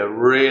Ethiopia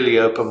really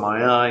opened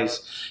my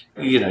eyes.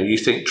 You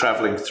think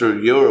traveling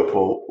through Europe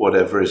or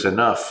whatever is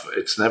enough.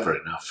 It's never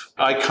enough.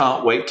 I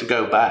can't wait to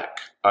go back.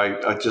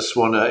 I just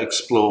want to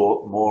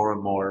explore more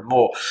and more and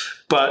more.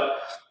 But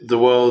the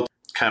world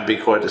can be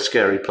quite a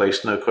scary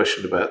place, no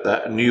question about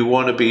that. And you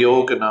want to be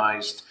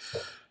organized,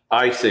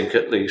 I think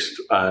at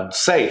least, and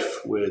safe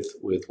with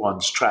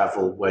one's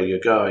travel where you're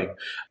going.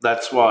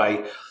 That's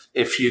why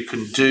if you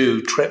can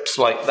do trips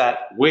like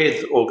that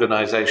with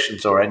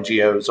organizations or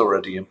NGOs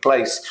already in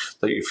place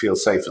that you feel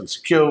safe and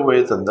secure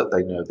with, and that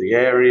they know the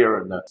area,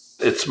 and that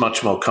it's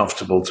much more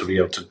comfortable to be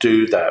able to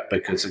do that.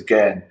 Because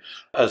again,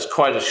 as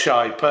quite a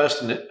shy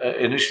person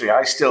initially,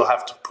 I still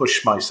have to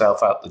push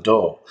myself out the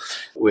door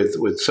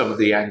with some of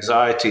the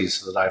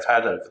anxieties that I've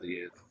had over the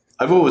years.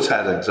 I've always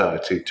had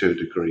anxiety to a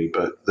degree,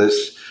 but the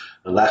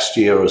last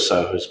year or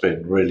so has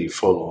been really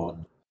full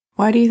on.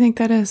 Why do you think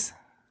that is?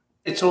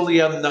 It's all the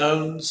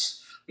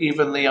unknowns,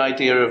 even the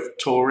idea of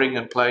touring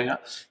and playing.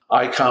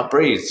 I can't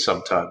breathe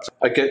sometimes.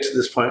 I get to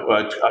this point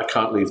where I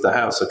can't leave the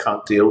house. I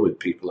can't deal with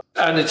people.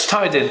 And it's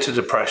tied into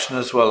depression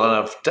as well.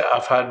 And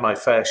I've had my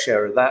fair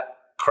share of that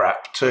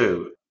crap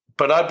too.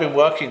 But I've been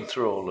working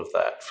through all of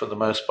that for the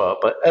most part.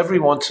 But every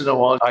once in a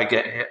while, I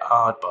get hit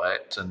hard by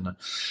it. And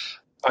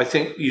I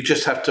think you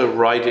just have to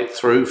ride it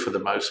through for the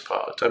most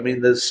part. I mean,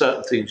 there's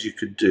certain things you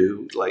could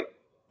do, like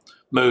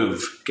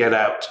move, get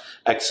out,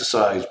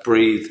 exercise,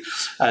 breathe.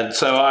 And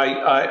so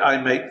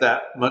I make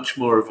that much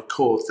more of a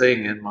core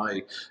thing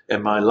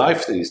in my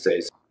life these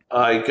days.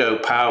 I go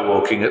power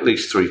walking at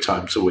least 3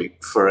 times a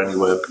week for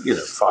anywhere,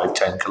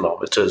 5-10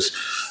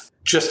 kilometers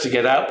just to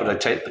get out. But I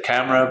take the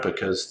camera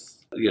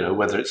because,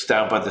 whether it's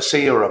down by the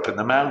sea or up in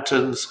the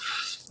mountains,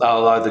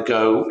 I'll either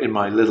go in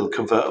my little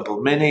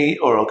convertible Mini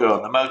or I'll go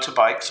on the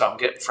motorbike, so I'm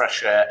getting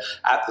fresh air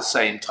at the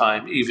same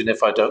time, even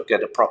if I don't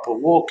get a proper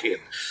walk in.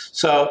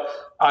 So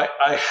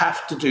I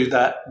have to do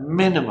that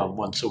minimum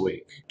once a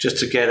week just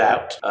to get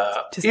out.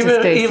 Just to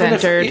stay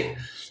centered.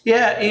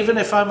 Even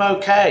if I'm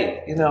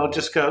okay, I'll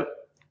just go,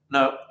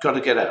 no, got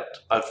to get out.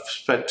 I've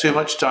spent too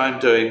much time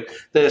doing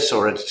this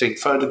or editing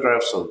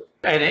photographs or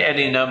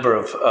any number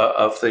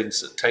of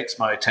things that takes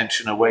my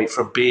attention away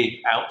from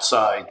being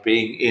outside,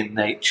 being in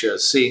nature,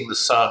 seeing the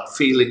sun,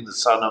 feeling the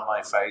sun on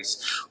my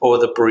face, or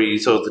the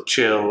breeze, or the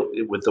chill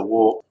with the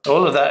walk.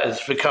 All of that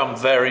has become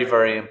very,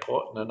 very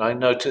important. And I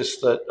notice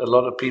that a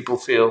lot of people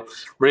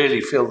really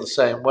feel the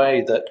same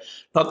way, that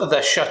not that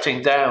they're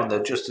shutting down,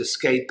 they're just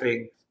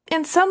escaping.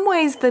 In some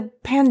ways, the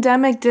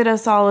pandemic did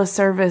us all a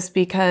service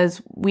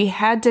because we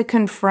had to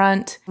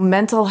confront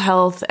mental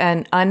health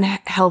and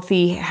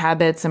unhealthy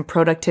habits and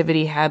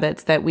productivity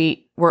habits that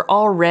we were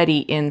already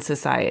in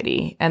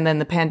society. And then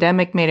the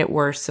pandemic made it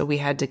worse, so we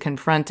had to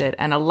confront it.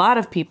 And a lot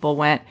of people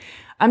went,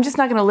 I'm just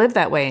not going to live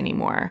that way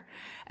anymore.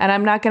 And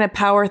I'm not going to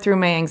power through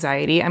my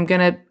anxiety. I'm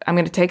going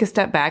to take a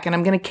step back and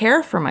I'm going to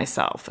care for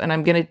myself. And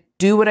I'm going to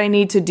do what I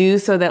need to do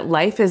so that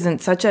life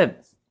isn't such a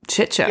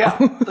shit show.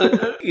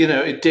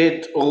 Yeah, it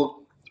did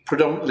all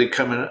predominantly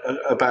come in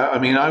about. I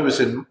mean, I was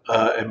in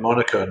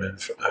Monaco and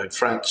in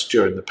France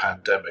during the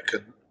pandemic,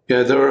 and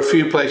there were a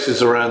few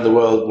places around the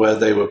world where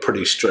they were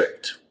pretty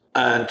strict,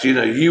 and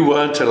you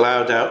weren't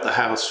allowed out the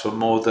house for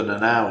more than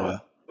an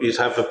hour. You'd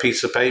have a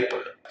piece of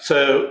paper,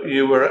 so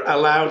you were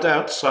allowed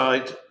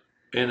outside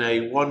in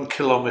a 1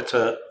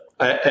 kilometer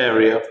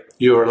area.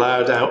 You were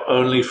allowed out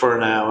only for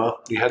an hour.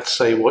 You had to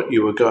say what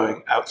you were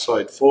going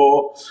outside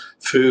for,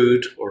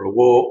 food or a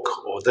walk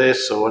or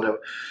this or whatever.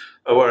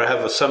 Where I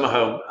have a summer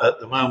home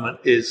at the moment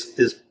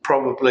is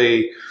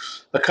probably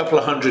a couple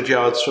of 100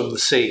 yards from the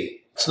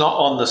sea. It's not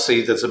on the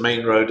sea. There's a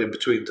main road in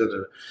between.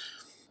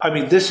 I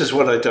mean, this is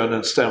what I don't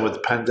understand with the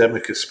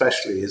pandemic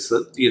especially, is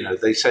that,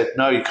 they said,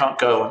 no, you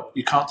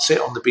can't sit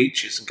on the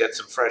beaches and get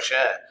some fresh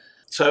air.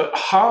 So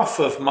half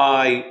of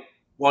my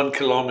 1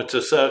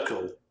 kilometer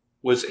circle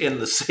was in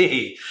the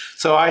sea.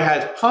 So I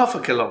had half a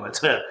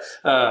kilometre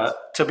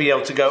to be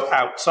able to go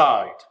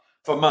outside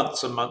for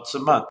months and months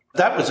and months.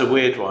 That was a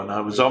weird one. I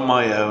was on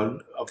my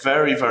own,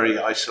 very, very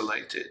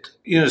isolated,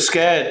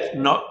 scared,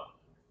 not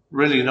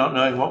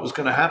knowing what was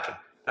going to happen,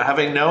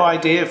 having no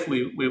idea if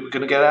we were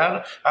going to get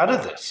out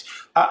of this.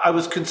 I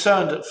was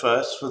concerned at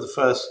first for the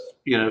first,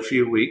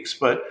 few weeks,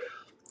 but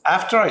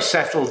after I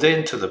settled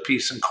into the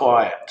peace and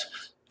quiet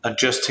and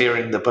just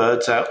hearing the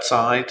birds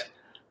outside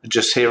and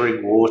just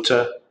hearing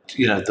water,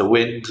 the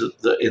wind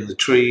in the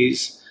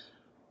trees,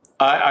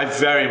 I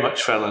very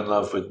much fell in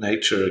love with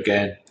nature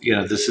again.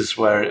 This is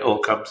where it all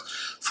comes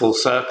full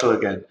circle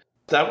again.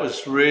 That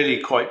was really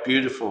quite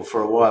beautiful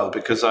for a while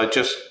because I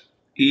just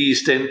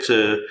eased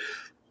into,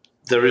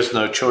 there is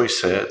no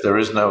choice here, there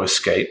is no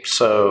escape,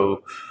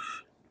 so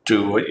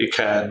do what you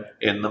can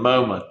in the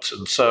moment.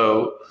 And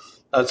so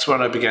that's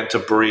when I began to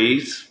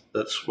breathe.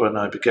 That's when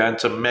I began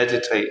to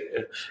meditate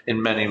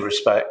in many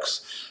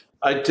respects.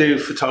 I do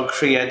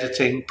photography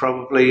editing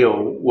probably,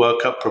 or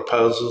work up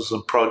proposals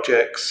and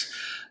projects.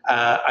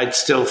 I'd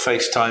still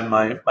FaceTime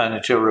my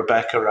manager,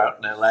 Rebecca,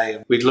 out in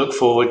LA. We'd look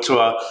forward to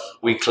our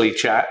weekly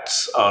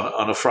chats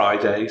on a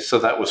Friday. So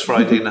that was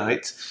Friday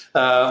night.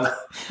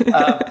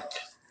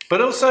 But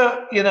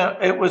also,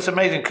 it was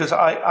amazing because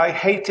I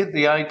hated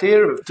the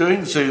idea of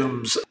doing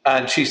Zooms.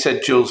 And she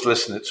said, Jules,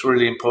 listen, it's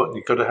really important.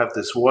 You've got to have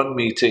this one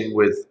meeting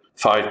with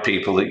 5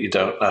 people that you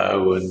don't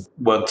know. And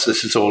once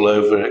this is all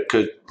over, it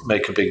could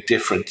make a big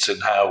difference in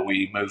how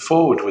we move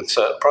forward with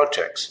certain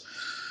projects.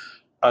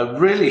 I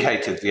really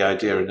hated the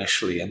idea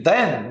initially. And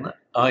then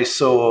I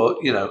saw,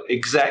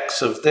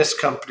 execs of this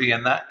company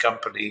and that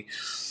company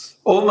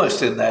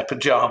almost in their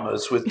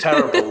pajamas with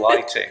terrible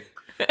lighting.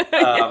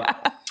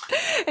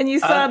 And you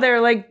saw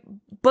their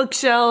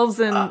bookshelves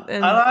and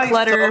clutter. I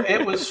thought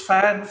it was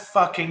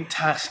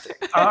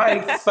fan-fucking-tastic.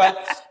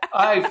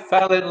 I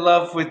fell in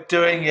love with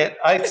doing it.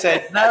 I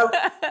said, no,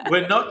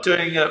 we're not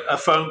doing a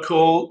phone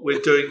call. We're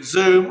doing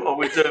Zoom or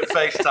we're doing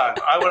FaceTime.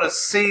 I want to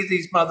see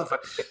these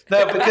motherfuckers.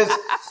 No, because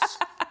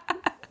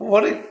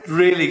what it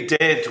really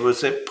did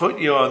was it put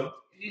you on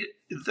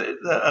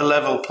a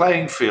level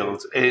playing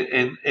field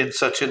in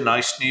such a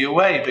nice new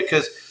way,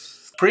 because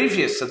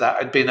previous to that,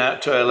 I'd been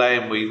out to LA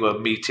and we were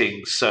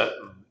meeting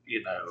certain,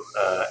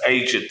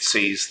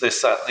 agencies,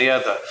 this, that, and the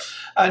other.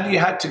 And you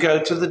had to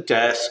go to the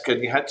desk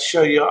and you had to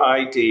show your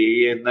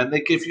ID, and then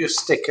they give you a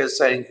sticker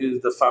saying who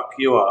the fuck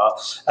you are.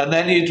 And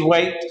then you'd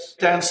wait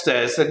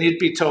downstairs, and you'd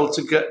be told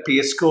to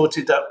be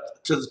escorted up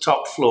to the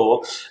top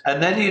floor.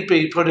 And then you'd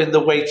be put in the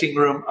waiting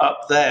room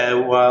up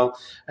there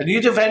and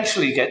you'd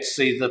eventually get to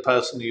see the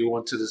person you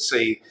wanted to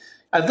see.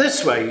 And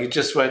this way, you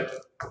just went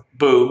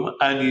boom,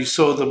 and you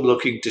saw them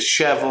looking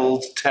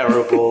disheveled,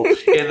 terrible,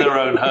 in their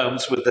own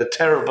homes with their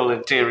terrible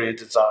interior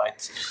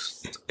designs.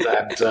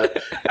 And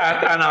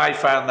I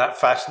found that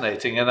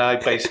fascinating, and I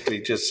basically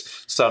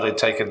just started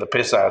taking the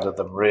piss out of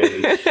them,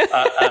 really.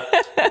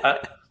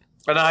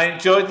 And I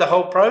enjoyed the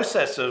whole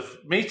process of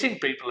meeting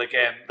people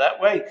again that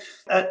way.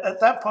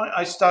 At that point,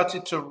 I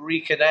started to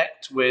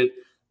reconnect with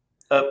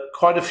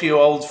quite a few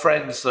old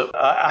friends that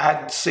I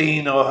hadn't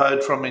seen or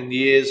heard from in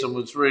years, and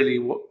was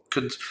really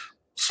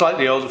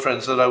slightly older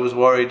friends that I was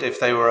worried if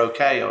they were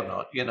okay or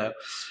not,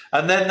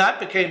 And then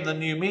that became the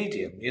new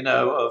medium,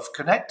 of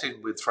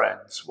connecting with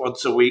friends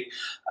once a week,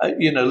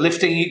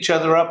 lifting each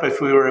other up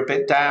if we were a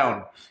bit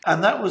down.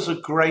 And that was a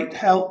great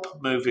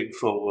help moving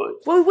forward.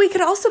 Well, we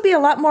could also be a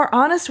lot more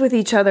honest with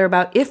each other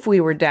about if we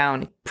were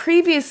down.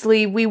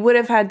 Previously, we would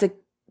have had to,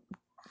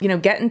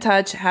 get in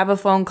touch, have a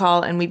phone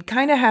call, and we'd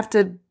kind of have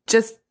to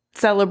just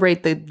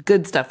celebrate the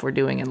good stuff we're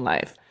doing in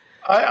life.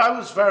 I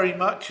was very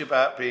much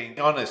about being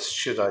honest,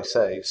 should I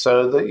say.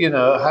 So that,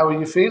 how are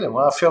you feeling?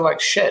 Well, I feel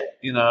like shit,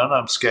 and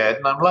I'm scared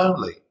and I'm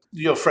lonely.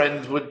 Your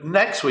friend would,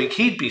 next week,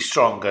 he'd be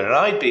stronger and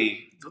I'd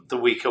be the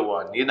weaker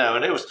one, and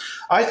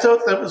I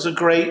thought that was a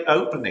great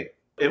opening.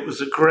 It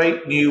was a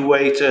great new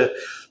way to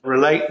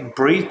relate and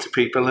breathe to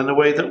people in a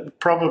way that we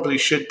probably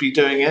should be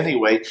doing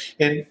anyway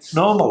in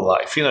normal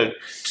life,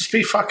 just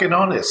be fucking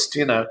honest,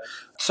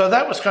 So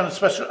that was kind of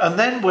special. And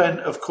then when,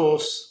 of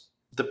course,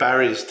 the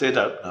barriers did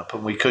open up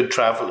and we could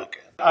travel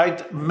again,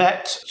 I'd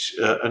met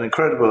an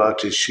incredible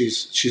artist.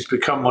 She's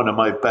become one of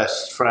my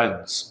best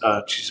friends.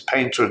 She's a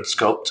painter and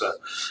sculptor.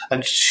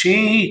 And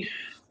she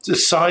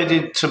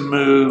decided to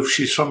move.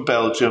 She's from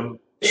Belgium.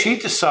 She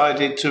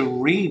decided to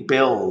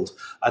rebuild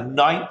a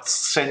 9th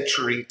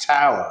century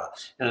tower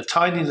in a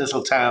tiny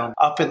little town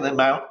up in the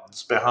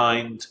mountains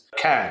behind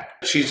Cannes.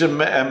 She's an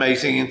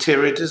amazing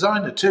interior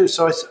designer too.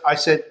 So I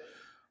said,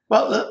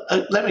 well,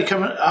 let me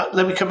come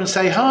and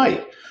say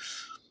hi.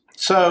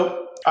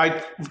 So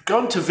I'd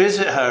gone to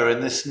visit her in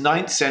this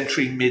 9th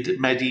century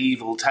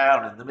medieval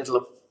town in the middle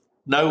of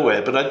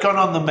nowhere, but I'd gone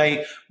on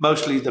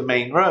mostly the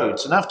main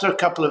roads. And after a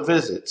couple of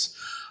visits,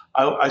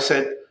 I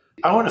said,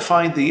 I want to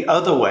find the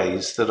other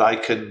ways that I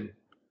can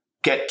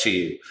get to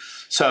you.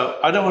 So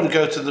I don't want to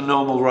go to the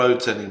normal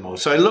roads anymore.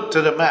 So I looked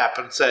at a map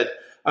and said,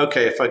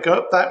 okay, if I go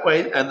up that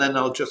way, and then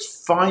I'll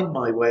just find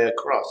my way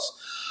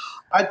across.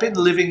 I'd been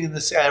living in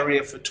this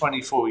area for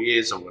 24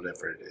 years or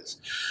whatever it is.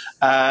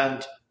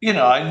 And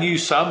I knew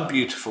some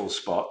beautiful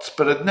spots,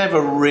 but I'd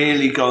never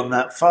really gone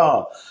that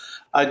far.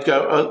 I'd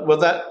go, oh, well,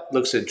 that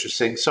looks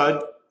interesting.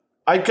 So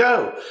I'd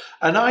go.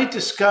 And I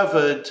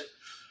discovered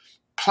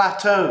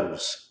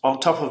plateaus on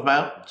top of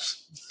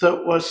mountains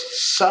that was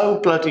so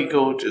bloody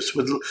gorgeous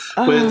with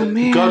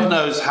God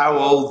knows how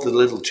old the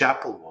little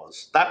chapel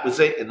was. That was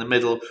it in the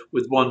middle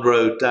with one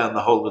road down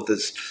the whole of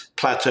this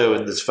plateau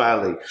in this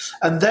valley.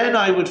 And then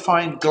I would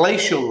find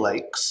glacial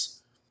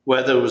lakes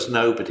where there was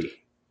nobody.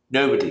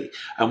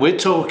 And we're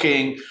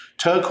talking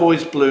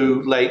turquoise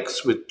blue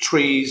lakes with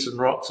trees and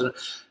rocks and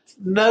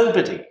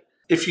nobody.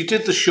 If you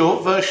did the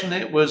short version,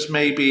 it was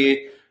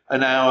maybe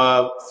an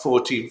hour,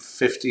 40,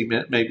 50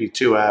 minutes, maybe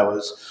 2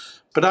 hours.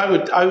 But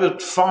I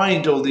would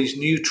find all these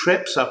new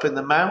trips up in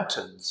the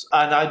mountains.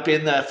 And I'd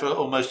been there for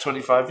almost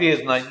 25 years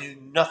and I knew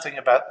nothing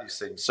about these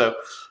things. So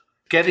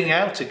getting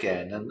out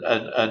again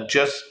and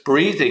just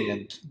breathing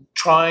and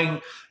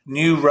trying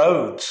new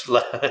roads,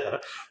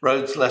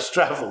 roads less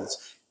traveled,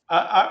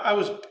 I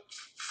was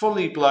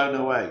fully blown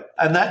away.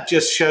 And that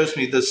just shows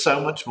me there's so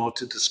much more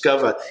to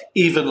discover,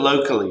 even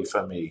locally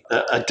for me.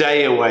 A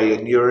day away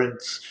and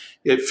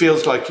it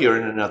feels like you're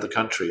in another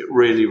country. It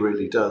really,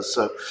 really does.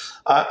 So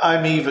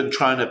I'm even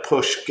trying to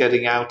push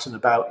getting out and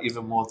about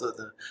even more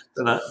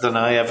than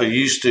I ever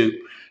used to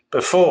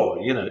before.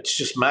 It's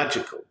just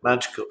magical,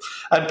 magical.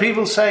 And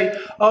people say,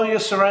 oh, you're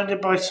surrounded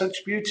by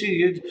such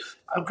beauty.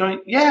 I'm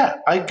going, yeah,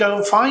 I go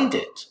and find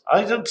it.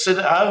 I don't sit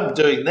at home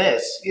doing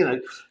this.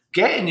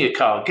 Get in your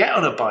car, get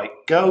on a bike,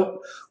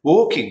 go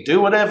walking,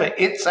 do whatever.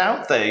 It's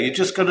out there. You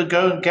just got to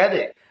go and get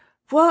it.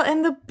 Well,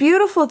 and the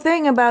beautiful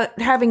thing about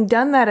having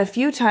done that a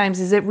few times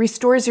is it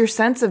restores your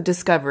sense of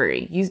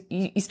discovery.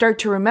 You start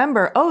to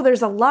remember, oh,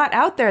 there's a lot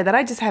out there that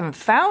I just haven't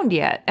found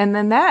yet. And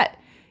then that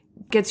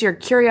gets your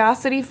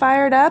curiosity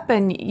fired up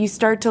and you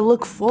start to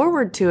look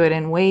forward to it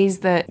in ways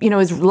that,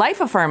 is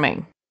life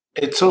affirming.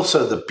 It's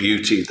also the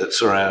beauty that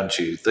surrounds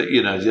you that,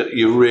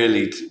 you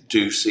really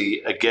do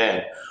see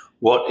again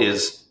what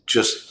is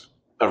just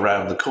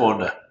around the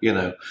corner,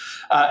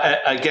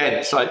 Again,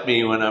 it's like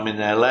me when I'm in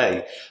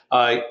LA.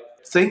 I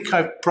think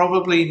I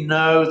probably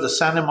know the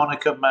Santa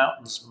Monica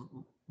Mountains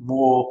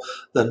more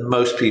than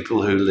most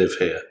people who live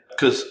here.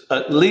 Because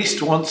at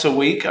least once a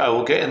week I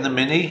will get in the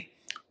Mini,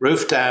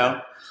 roof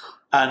down,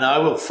 and I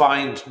will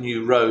find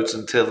new roads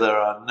until there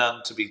are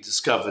none to be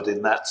discovered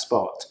in that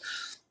spot.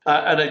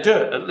 And I do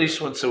it at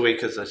least once a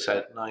week, as I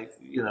said. And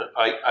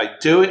I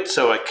do it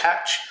so I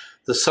catch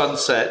the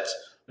sunset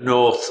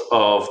north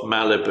of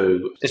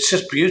Malibu. It's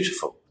just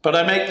beautiful. But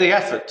I make the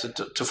effort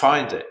to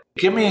find it.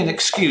 Give me an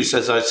excuse,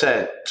 as I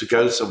said, to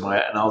go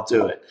somewhere and I'll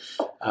do it.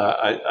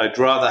 I'd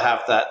rather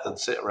have that than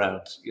sit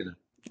around,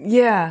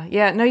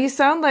 Yeah. No, you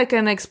sound like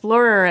an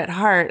explorer at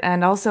heart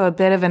and also a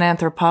bit of an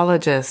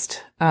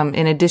anthropologist,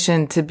 in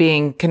addition to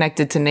being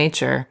connected to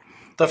nature.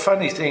 The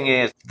funny thing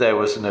is, there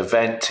was an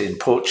event in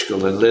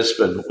Portugal, in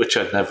Lisbon, which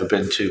I'd never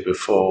been to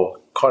before,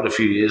 quite a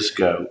few years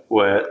ago,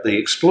 where the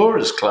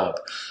Explorers Club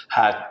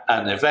had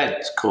an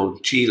event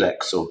called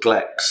GLEX or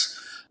GLEX.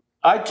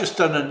 I'd just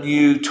done a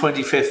new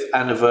 25th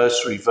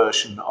anniversary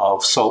version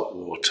of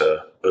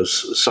Saltwater, a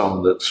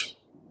song that's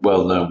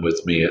well known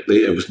with me.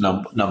 It was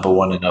number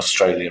one in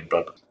Australian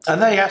Brother.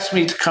 And they asked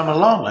me to come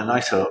along, and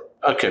I thought,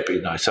 okay, it'd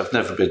be nice. I've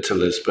never been to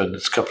Lisbon.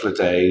 It's a couple of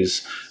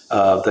days.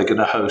 They're going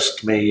to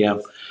host me.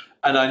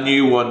 And I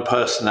knew one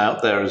person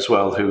out there as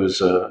well who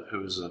was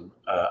an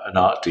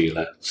art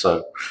dealer.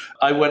 So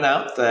I went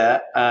out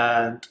there,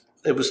 and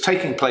it was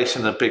taking place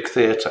in a big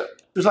theatre.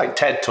 It was like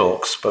TED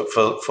Talks, but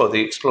for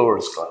the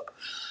Explorers Club.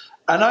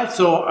 And I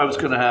thought I was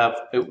going to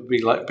it would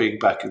be like being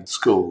back in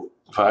school.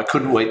 I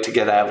couldn't wait to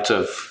get out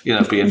of,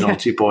 be a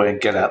naughty boy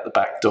and get out the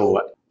back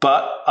door.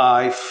 But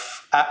I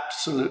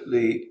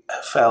absolutely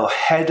fell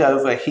head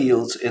over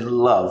heels in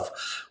love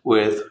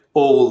with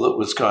all that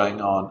was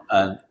going on,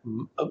 and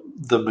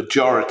the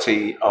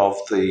majority of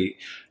the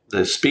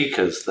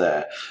speakers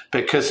there,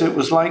 because it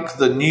was like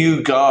the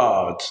new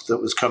guard that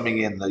was coming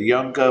in, the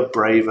younger,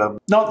 braver.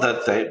 Not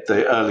that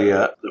the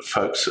earlier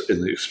folks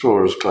in the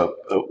Explorers Club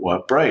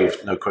weren't brave,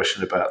 no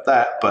question about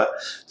that, but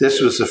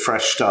this was a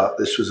fresh start.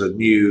 This was a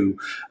new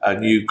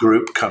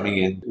group coming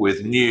in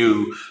with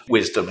new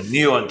wisdom and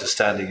new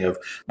understanding of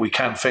we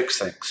can fix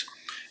things.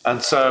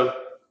 And so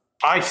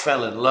I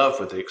fell in love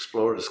with the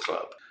Explorers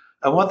Club.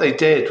 And what they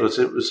did was,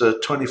 it was a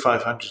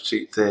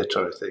 2,500-seat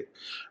theatre, I think.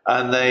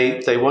 And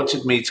they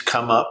wanted me to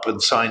come up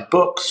and sign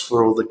books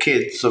for all the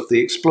kids of the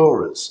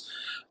Explorers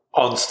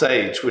on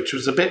stage, which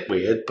was a bit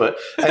weird. But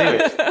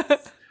anyway,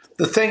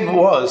 the thing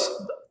was,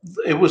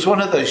 it was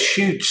one of those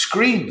huge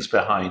screens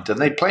behind, and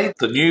they played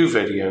the new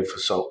video for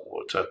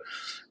Saltwater,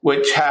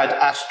 which had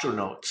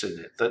astronauts in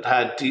it, that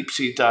had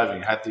deep-sea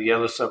diving, had the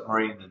Yellow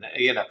Submarine in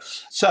it,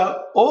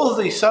 So all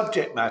the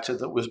subject matter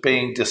that was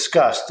being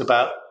discussed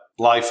about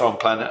life on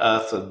planet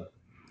Earth and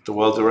the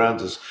world around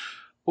us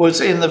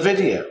was in the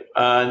video.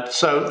 And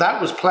so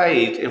that was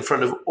played in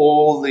front of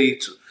all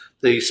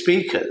the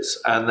speakers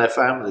and their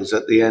families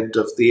at the end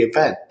of the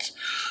event.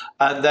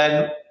 And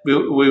then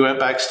we went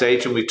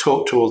backstage and we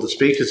talked to all the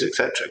speakers,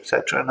 etc.,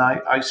 etc. And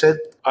I said,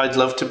 I'd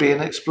love to be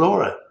an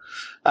explorer.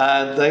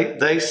 And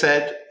they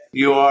said,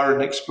 you are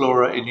an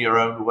explorer in your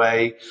own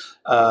way,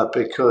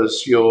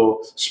 because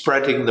you're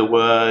spreading the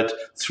word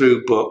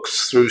through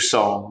books, through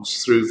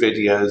songs, through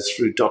videos,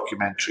 through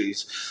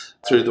documentaries,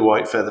 through the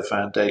White Feather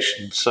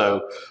Foundation.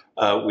 So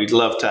we'd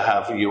love to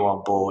have you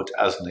on board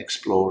as an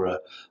explorer.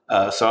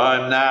 So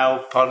I'm now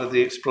part of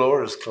the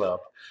Explorers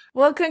Club.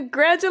 Well,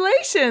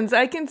 congratulations.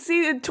 I can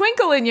see a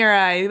twinkle in your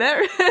eye. You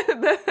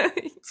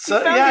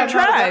found your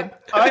tribe.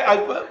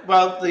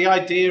 Well, the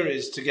idea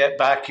is to get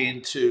back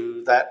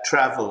into that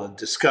travel and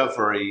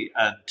discovery,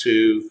 and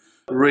to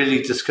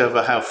really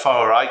discover how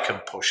far I can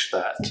push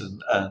that,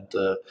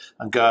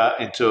 and go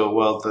out into a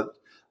world that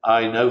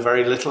I know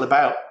very little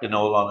about, in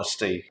all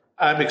honesty.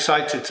 I'm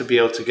excited to be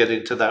able to get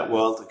into that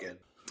world again.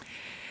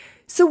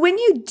 So when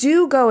you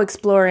do go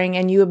exploring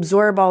and you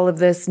absorb all of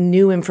this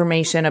new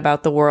information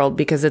about the world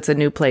because it's a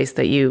new place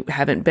that you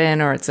haven't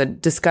been, or it's a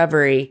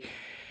discovery,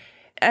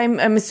 I'm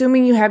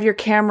assuming you have your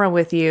camera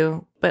with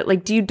you, but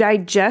do you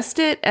digest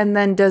it, and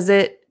then does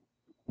it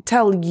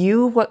tell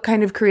you what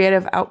kind of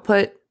creative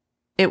output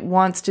it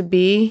wants to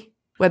be,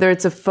 whether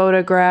it's a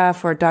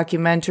photograph or a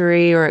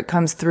documentary, or it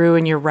comes through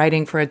and you're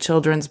writing for a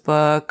children's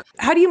book?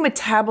 How do you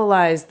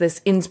metabolize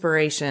this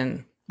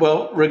inspiration?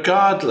 Well,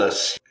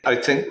 regardless, I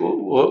think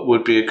what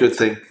would be a good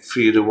thing for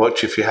you to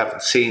watch if you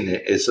haven't seen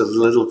it is a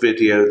little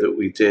video that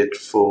we did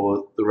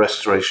for the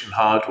Restoration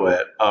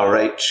Hardware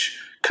RH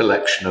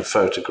collection of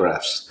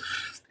photographs.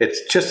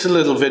 It's just a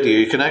little video.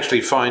 You can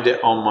actually find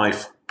it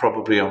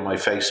probably on my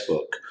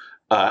Facebook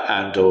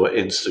and or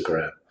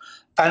Instagram.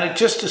 And it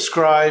just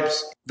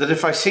describes that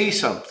if I see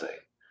something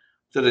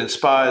that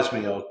inspires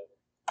me or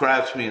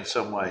grabs me in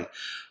some way,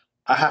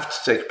 I have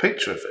to take a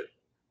picture of it.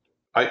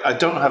 I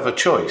don't have a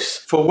choice.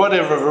 For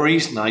whatever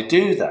reason, I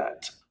do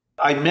that.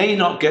 I may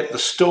not get the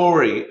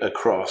story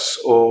across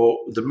or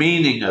the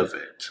meaning of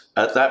it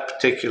at that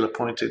particular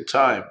point in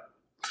time,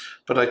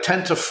 but I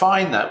tend to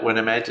find that when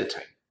I'm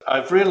editing.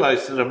 I've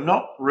realized that I'm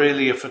not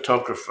really a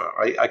photographer.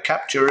 I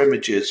capture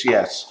images,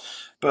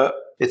 yes,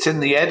 but it's in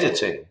the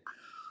editing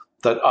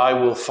that I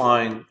will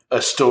find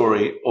a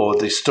story or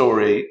the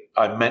story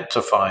I'm meant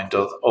to find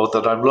or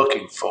that I'm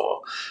looking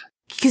for.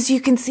 Because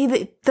you can see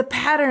the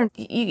pattern.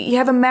 You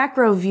have a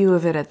macro view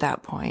of it at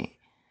that point.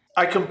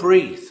 I can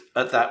breathe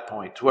at that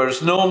point.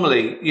 Whereas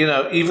normally,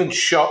 even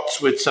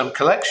shots with some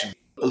collection,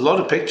 a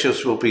lot of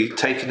pictures will be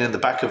taken in the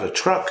back of a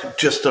truck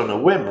just on a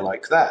whim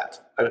like that.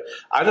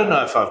 I don't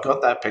know if I've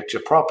got that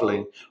picture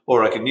properly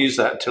or I can use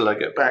that until I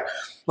get back.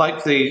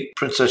 Like the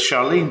Princess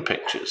Charlene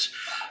pictures.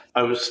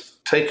 I was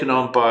taken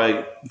on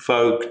by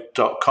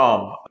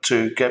Vogue.com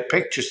to get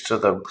pictures to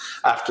them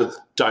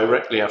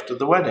directly after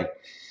the wedding.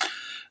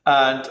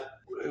 And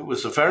it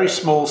was a very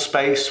small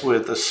space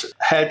with a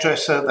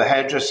hairdresser, the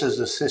hairdresser's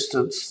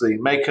assistants, the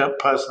makeup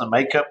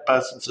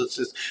person's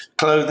assistant,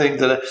 clothing.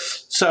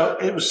 So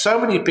it was so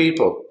many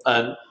people.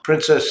 And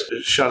Princess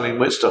Charlene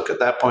Whitstock at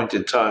that point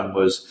in time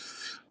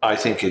was, I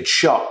think, in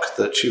shock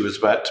that she was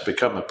about to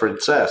become a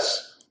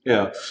princess,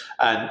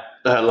 and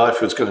her life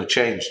was going to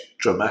change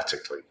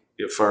dramatically,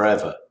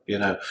 forever,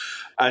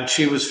 And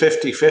she was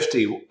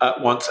 50-50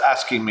 at once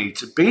asking me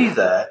to be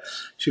there.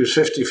 She was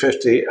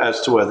 50-50 as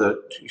to whether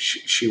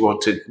she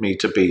wanted me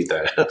to be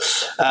there.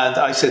 And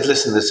I said,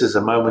 listen, this is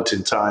a moment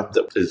in time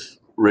that is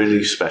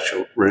really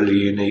special, really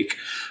unique.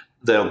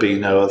 There'll be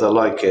no other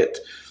like it.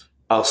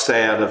 I'll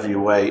stay out of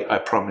your way. I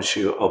promise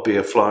you, I'll be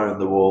a fly on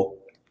the wall.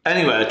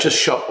 Anyway, I just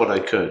shot what I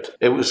could.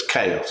 It was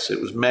chaos.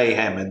 It was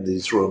mayhem in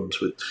these rooms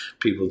with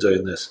people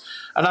doing this.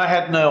 And I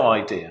had no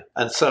idea.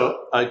 And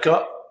so I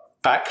got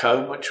back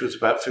home, which was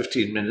about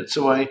 15 minutes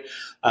away,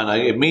 and I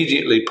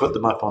immediately put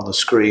them up on the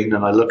screen,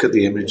 and I look at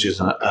the images,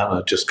 and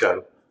I just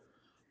go,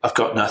 I've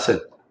got nothing.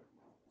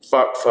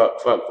 Fuck.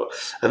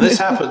 And this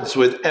happens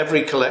with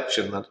every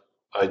collection that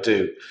I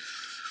do.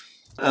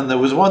 And there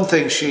was one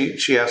thing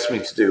she asked me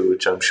to do,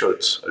 which I'm sure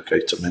it's okay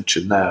to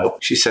mention now.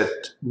 She said,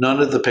 none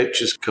of the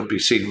pictures can be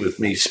seen with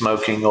me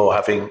smoking or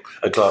having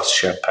a glass of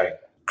champagne.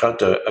 Can't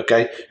do it,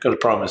 okay? Got to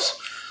promise.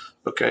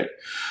 Okay.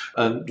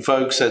 And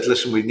Vogue said,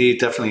 listen, we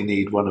definitely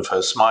need one of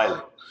her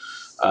smiling.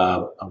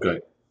 I'm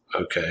going,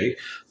 okay.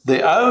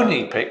 The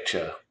only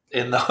picture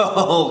in the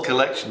whole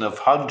collection of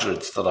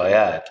hundreds that I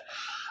had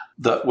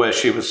where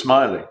she was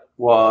smiling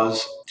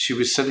was she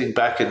was sitting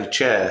back in a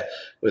chair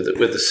with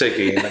a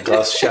ciggy and a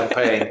glass of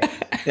champagne.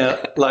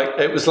 Like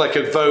it was like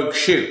a Vogue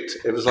shoot.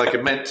 It was like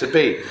it meant to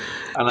be.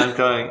 And I'm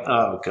going,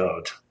 oh,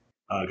 God.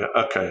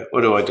 Okay,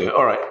 what do I do?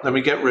 All right, let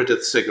me get rid of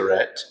the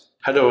cigarette.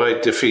 How do I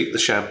defeat the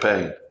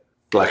champagne?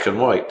 Black and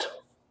white.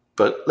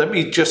 But let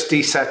me just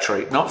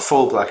desaturate, not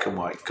full black and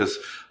white, because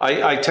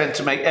I tend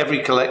to make every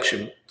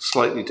collection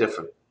slightly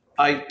different.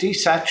 I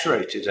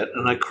desaturated it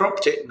and I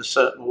cropped it in a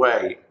certain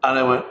way. And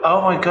I went,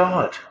 oh my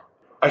God.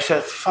 I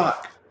said,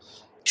 fuck.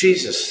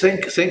 Jesus,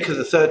 think of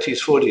the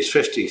 30s, 40s,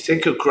 50s.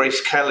 Think of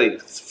Grace Kelly.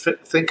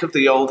 Think of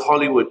the old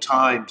Hollywood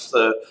times,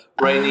 the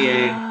Rainy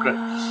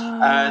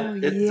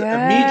and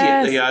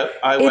immediately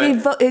I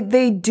went.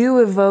 They do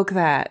evoke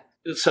that.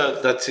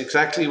 So that's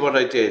exactly what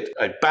I did.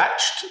 I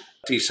batched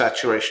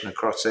desaturation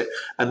across it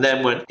and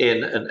then went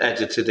in and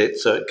edited it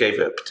so it gave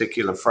it a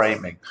particular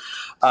framing.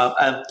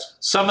 And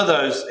some of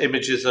those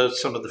images are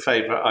some of the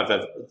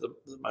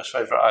most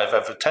favorite I've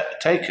ever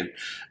taken.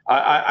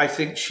 I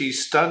think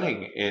she's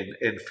stunning in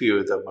a few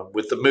of them, and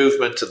with the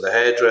movement and the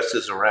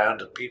hairdressers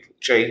around and people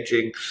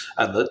changing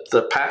and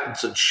the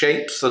patterns and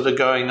shapes that are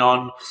going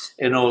on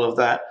in all of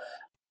that.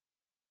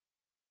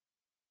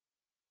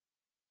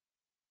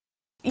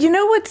 You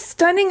know what's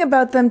stunning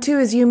about them, too,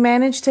 is you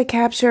managed to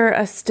capture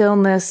a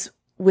stillness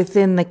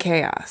within the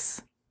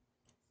chaos.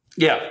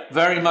 Yeah,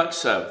 very much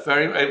so.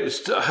 It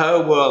was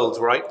her world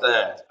right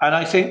there. And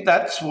I think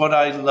that's what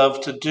I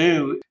love to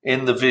do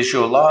in the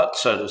visual art,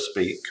 so to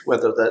speak,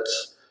 whether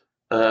that's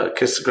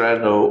Kiss the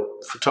Ground or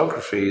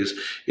photography,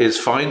 is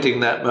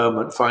finding that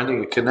moment,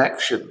 finding a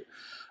connection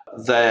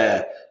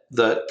there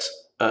that...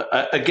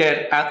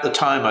 again, at the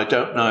time, I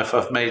don't know if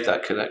I've made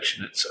that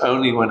connection. It's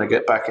only when I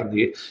get back in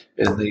the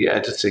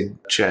editing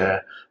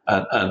chair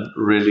and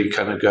really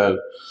kind of go.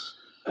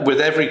 With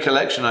every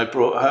collection I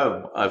brought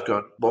home, I've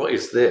gone, what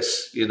is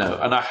this? And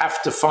I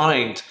have to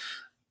find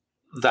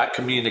that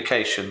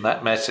communication,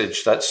 that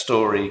message, that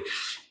story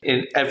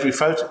in every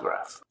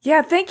photograph.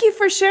 Yeah, thank you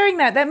for sharing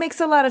that. That makes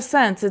a lot of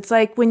sense. It's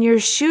like when you're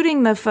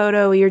shooting the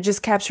photo, you're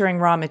just capturing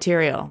raw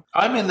material.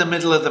 I'm in the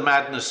middle of the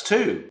madness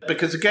too,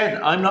 because again,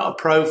 I'm not a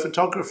pro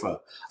photographer.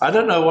 I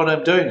don't know what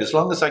I'm doing. As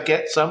long as I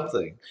get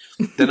something,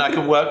 then I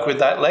can work with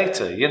that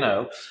later, you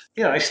know.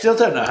 I still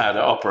don't know how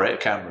to operate a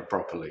camera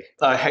properly.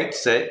 I hate to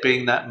say it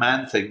being that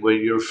man thing where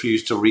you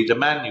refuse to read a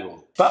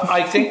manual. But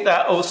I think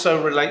that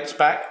also relates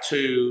back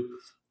to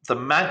the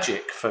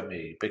magic for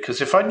me,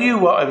 because if I knew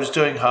what I was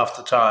doing half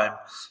the time,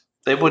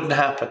 it wouldn't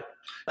happen.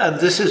 And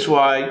this is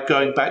why,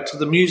 going back to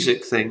the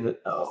music thing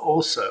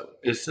also,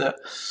 is that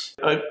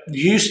I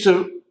used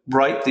to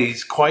write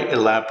these quite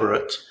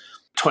elaborate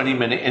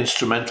 20-minute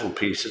instrumental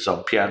pieces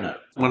on piano.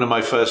 One of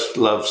my first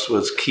loves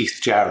was Keith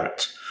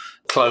Jarrett.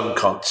 Clone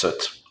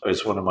Concert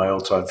is one of my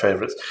all-time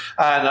favorites.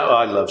 And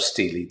I love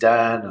Steely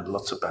Dan and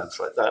lots of bands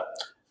like that.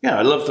 Yeah,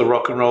 I love the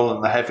rock and roll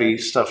and the heavy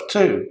stuff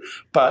too.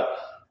 But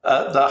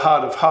the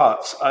heart of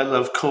hearts, I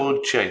love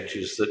chord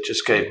changes that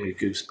just gave me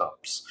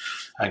goosebumps.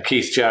 And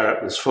Keith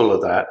Jarrett was full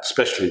of that,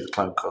 especially the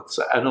Clone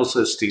Concert, and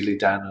also Steely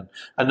Dan and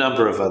a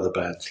number of other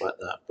bands like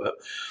that.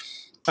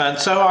 And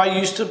so I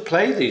used to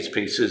play these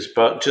pieces,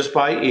 but just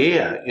by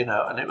ear,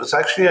 and it was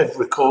actually I'd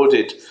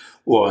recorded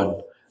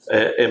one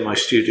in my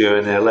studio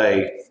in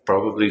LA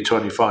probably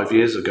 25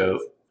 years ago.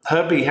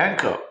 Herbie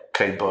Hancock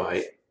came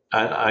by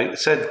and I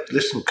said,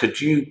 listen, could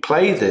you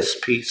play this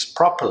piece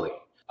properly?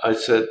 I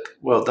said,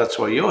 well, that's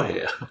why you're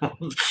here.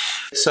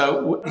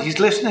 So he's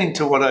listening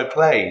to what I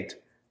played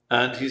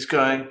and he's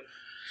going,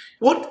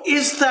 what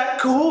is that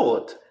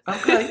chord?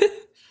 I'm going,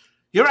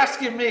 you're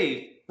asking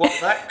me what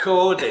that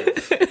chord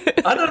is.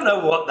 I don't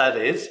know what that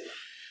is.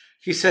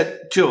 He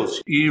said,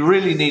 Jules, you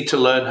really need to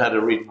learn how to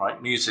read and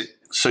write music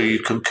so you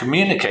can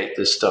communicate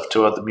this stuff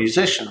to other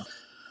musicians.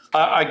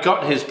 I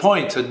got his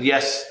point, and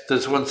yes,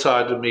 there's one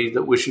side of me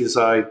that wishes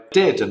I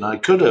did, and I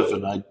could have,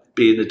 and I'd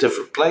be in a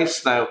different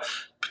place now,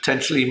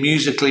 potentially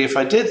musically, if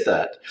I did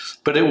that.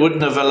 But it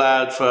wouldn't have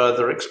allowed for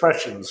other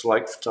expressions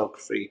like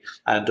photography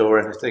and or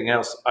anything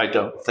else, I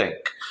don't think.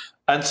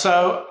 And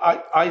so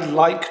I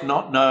like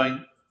not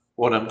knowing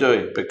what I'm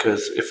doing,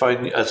 because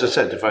as I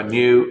said, if I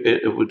knew,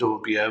 it would all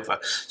be over.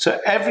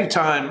 So every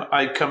time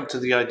I come to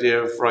the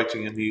idea of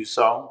writing a new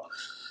song,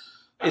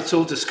 it's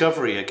all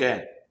discovery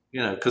again,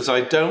 because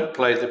I don't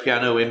play the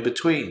piano in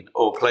between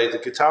or play the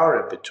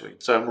guitar in between.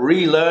 So I'm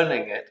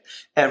relearning it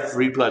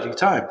every bloody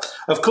time.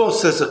 Of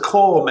course, there's a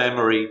core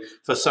memory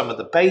for some of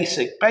the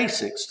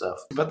basic stuff,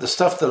 but the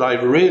stuff that I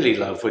really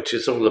love, which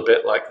is all a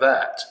bit like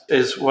that,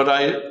 is what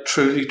I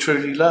truly,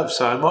 truly love.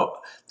 So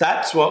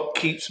that's what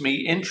keeps me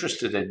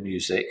interested in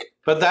music.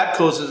 But that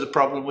causes a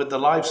problem with the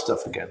live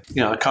stuff again.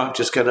 I can't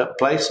just get up and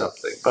play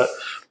something, but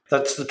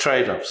that's the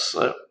trade-offs.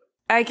 So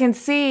I can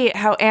see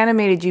how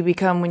animated you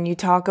become when you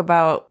talk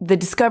about the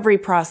discovery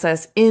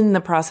process in the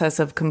process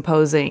of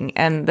composing.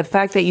 And the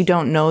fact that you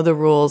don't know the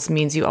rules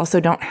means you also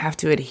don't have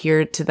to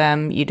adhere to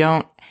them. You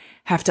don't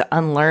have to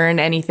unlearn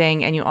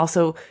anything. And you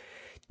also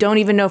don't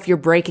even know if you're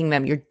breaking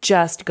them. You're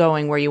just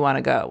going where you want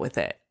to go with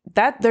it.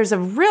 There's a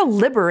real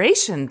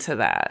liberation to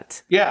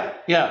that. Yeah.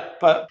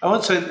 But I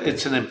won't say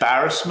it's an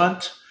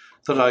embarrassment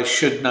that I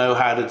should know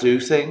how to do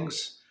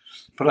things,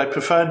 but I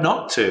prefer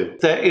not to.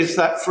 There is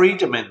that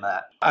freedom in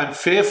that. I'm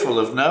fearful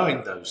of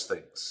knowing those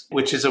things,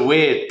 which is a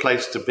weird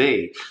place to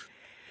be.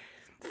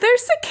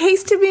 There's a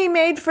case to be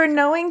made for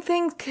knowing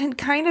things can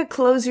kind of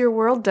close your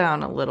world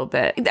down a little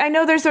bit. I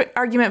know there's an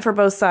argument for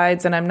both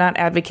sides, and I'm not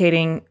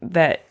advocating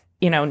that,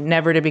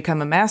 never to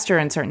become a master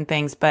in certain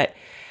things, but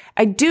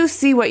I do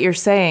see what you're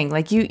saying.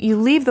 Like you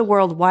leave the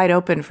world wide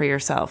open for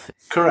yourself.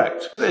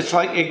 Correct. It's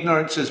like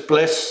ignorance is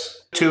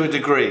bliss to a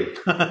degree.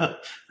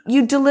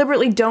 You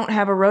deliberately don't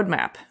have a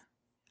roadmap.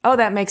 Oh,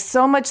 that makes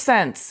so much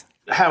sense.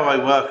 How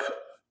I work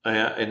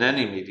in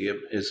any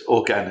medium is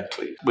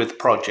organically with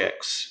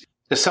projects.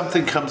 If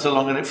something comes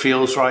along and it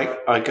feels right,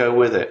 I go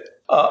with it.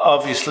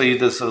 Obviously,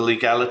 there's the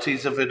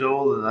legalities of it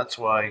all, and that's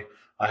why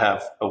I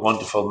have a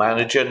wonderful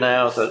manager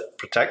now that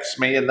protects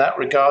me in that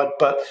regard.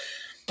 But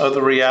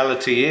the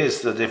reality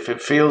is that if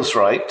it feels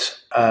right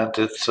and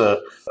it's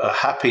a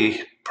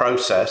happy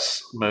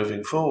process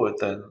moving forward,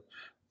 then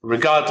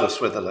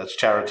regardless whether that's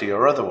charity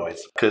or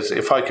otherwise, because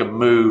if I can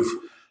move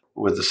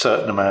with a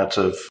certain amount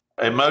of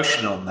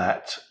emotion on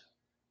that,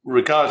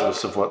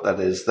 regardless of what that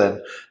is,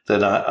 then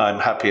I'm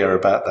happier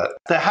about that.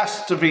 There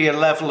has to be a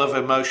level of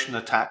emotion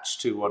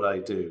attached to what I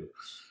do.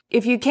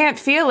 If you can't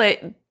feel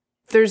it,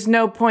 there's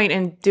no point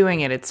in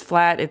doing it. It's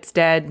flat, it's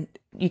dead.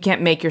 You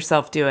can't make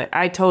yourself do it.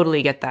 I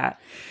totally get that.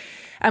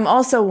 I'm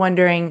also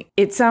wondering,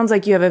 it sounds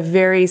like you have a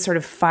very sort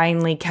of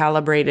finely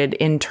calibrated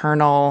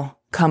internal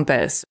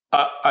compass.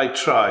 I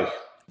try.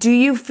 Do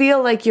you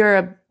feel like you're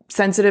a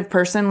sensitive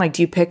person? Like,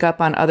 do you pick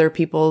up on other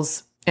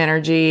people's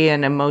energy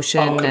and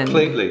emotion? Oh,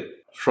 completely.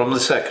 From the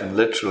second,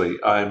 literally.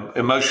 I'm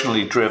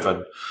emotionally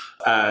driven.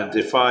 And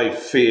if I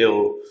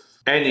feel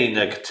any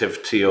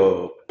negativity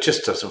or it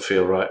just doesn't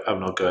feel right, I'm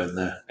not going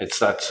there. It's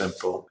that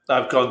simple.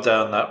 I've gone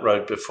down that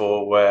road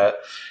before where,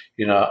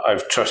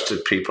 I've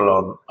trusted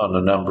people on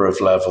a number of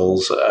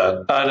levels,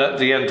 and at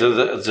the end of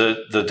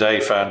the day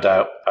found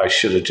out I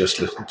should have just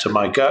listened to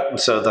my gut, and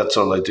so that's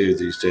all I do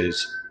these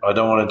days. I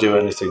don't want to do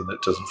anything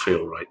that doesn't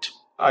feel right.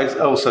 I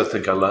also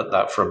think I learnt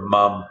that from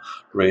Mum,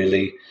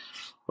 really,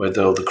 with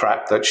all the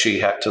crap that she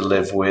had to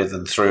live with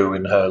and through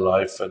in her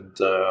life, and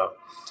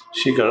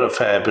she got a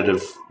fair bit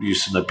of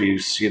use and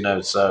abuse,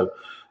 so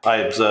I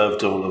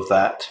observed all of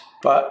that.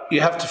 But you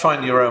have to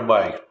find your own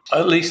way.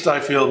 At least I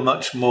feel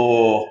much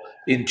more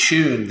in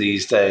tune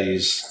these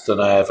days than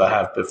I ever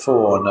have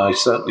before, and I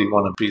certainly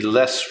want to be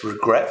less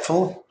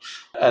regretful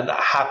and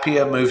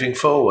happier moving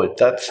forward.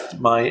 That's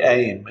my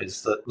aim,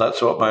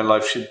 that's what my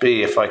life should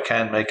be, if I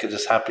can make it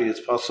as happy as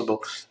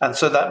possible. And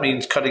so that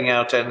means cutting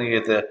out any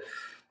of the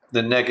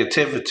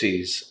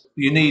negativities.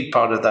 You need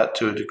part of that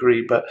to a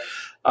degree, but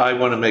I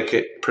want to make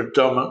it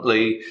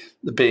predominantly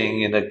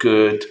being in a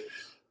good,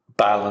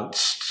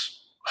 balanced,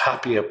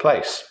 happier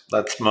place.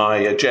 That's my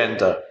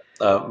agenda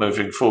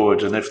moving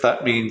forward. And if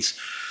that means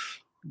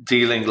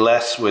dealing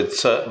less with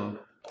certain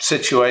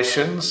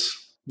situations,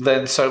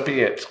 then so be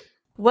it.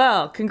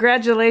 Well,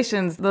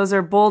 congratulations. Those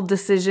are bold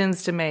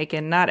decisions to make,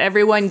 and not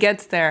everyone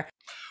gets there.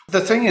 The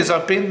thing is,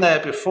 I've been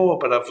there before,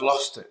 but I've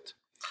lost it.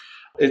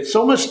 It's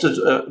almost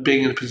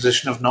being in a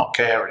position of not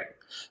caring.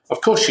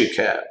 Of course you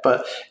care,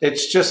 but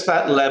it's just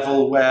that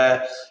level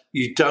where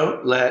you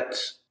don't let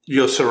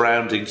your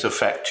surroundings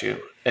affect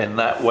you in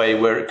that way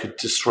where it could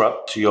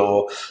disrupt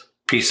your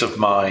peace of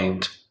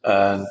mind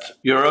and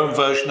your own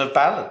version of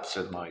balance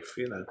in life,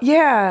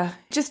 Yeah.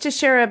 Just to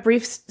share a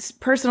brief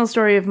personal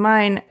story of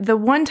mine, the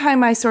one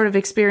time I sort of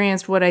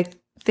experienced what I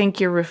think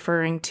you're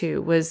referring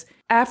to was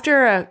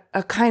after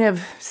a kind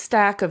of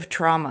stack of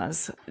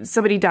traumas.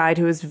 Somebody died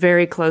who was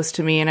very close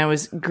to me, and I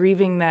was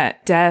grieving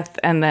that death,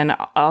 and then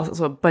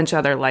also a bunch of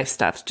other life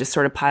stuff just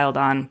sort of piled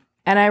on.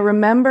 And I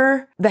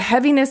remember the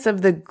heaviness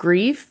of the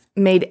grief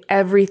made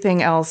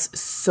everything else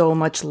so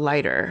much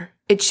lighter.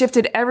 It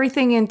shifted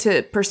everything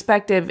into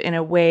perspective in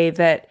a way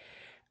that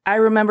I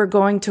remember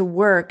going to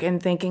work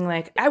and thinking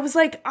I was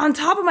on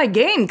top of my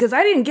game because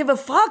I didn't give a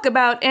fuck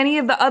about any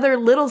of the other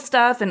little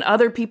stuff and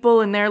other people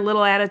and their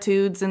little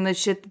attitudes and the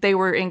shit that they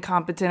were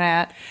incompetent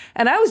at.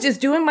 And I was just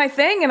doing my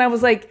thing, and I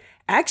was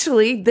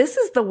actually, this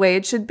is the way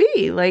it should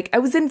be. I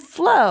was in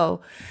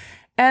flow.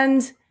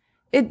 And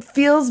it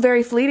feels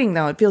very fleeting,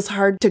 though. It feels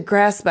hard to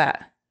grasp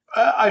that.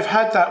 I've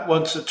had that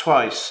once or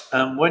twice,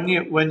 and when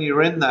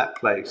you're in that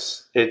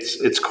place,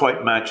 it's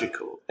quite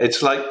magical.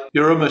 It's like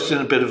you're almost in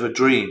a bit of a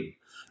dream,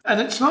 and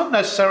it's not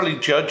necessarily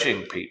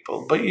judging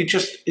people, but you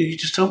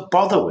just don't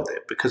bother with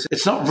it because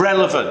it's not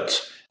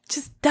relevant. It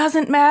just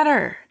doesn't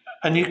matter,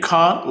 and you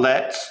can't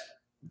let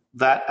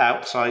that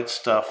outside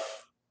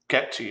stuff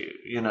get to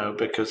you,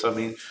 because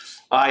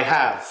I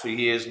have for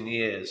years and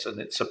years, and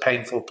it's a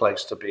painful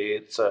place to be.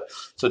 It's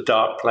a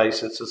dark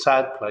place. It's a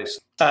sad place.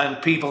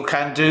 And people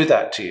can do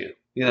that to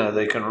you.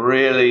 They can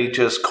really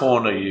just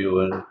corner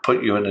you and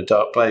put you in a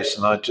dark place.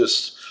 And I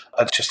just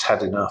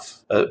had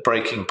enough at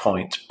breaking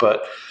point.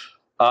 But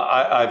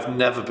I've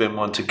never been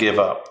one to give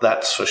up,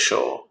 that's for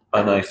sure.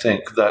 And I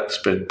think that's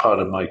been part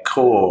of my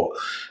core.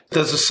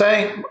 There's a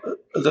saying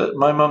that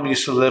my mum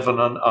used to live on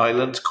an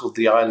island called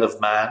the Isle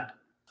of Man.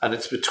 And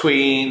it's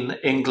between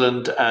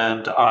England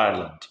and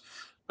Ireland.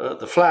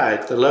 The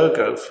flag, the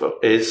logo,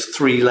 is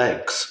 3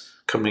 legs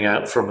coming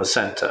out from a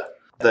centre.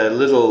 Their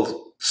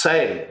little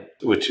saying,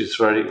 which is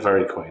very,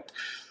 very quaint,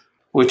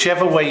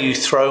 whichever way you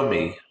throw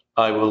me,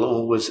 I will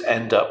always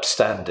end up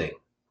standing.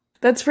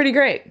 That's pretty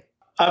great.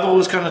 I've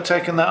always kind of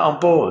taken that on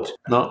board,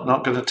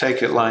 not going to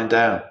take it lying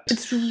down.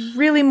 It's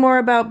really more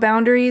about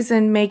boundaries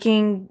and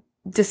making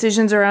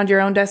decisions around your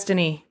own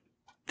destiny.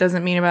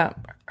 Doesn't mean about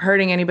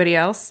hurting anybody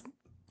else.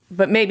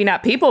 But maybe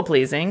not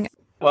people-pleasing.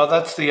 Well,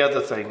 that's the other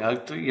thing. I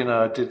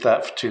did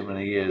that for too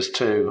many years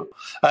too.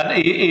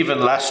 And even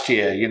last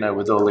year,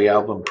 with all the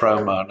album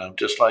promo, and I'm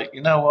just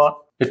you know what?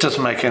 It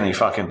doesn't make any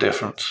fucking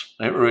difference.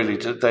 It really,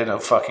 they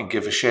don't fucking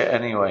give a shit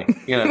anyway.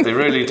 They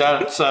really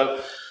don't.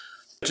 So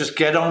just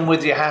get on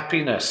with your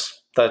happiness.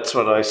 That's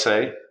what I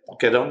say.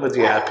 Get on with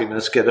your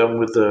happiness. Get on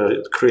with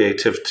the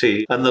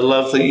creativity and the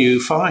love that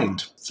you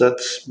find.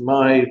 That's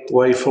my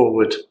way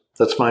forward.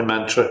 That's my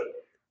mantra.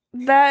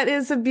 That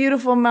is a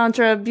beautiful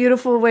mantra, a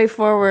beautiful way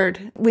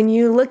forward. When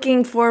you're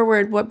looking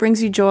forward, what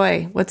brings you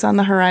joy? What's on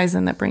the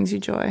horizon that brings you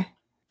joy?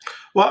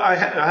 Well, I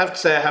have to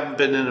say I haven't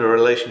been in a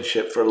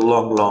relationship for a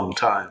long, long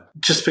time,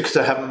 just because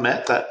I haven't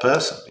met that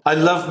person. I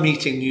love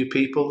meeting new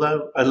people,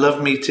 though. I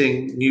love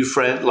meeting new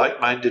friends,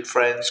 like-minded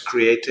friends,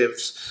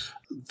 creatives.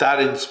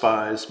 That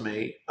inspires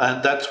me.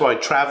 And that's why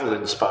travel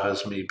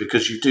inspires me,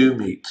 because you do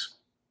meet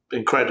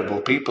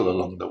incredible people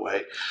along the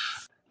way.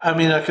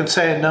 I can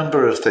say a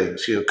number of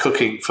things,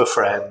 cooking for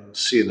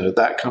friends,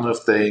 that kind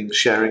of thing,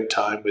 sharing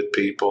time with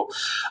people.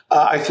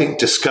 I think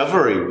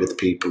discovery with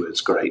people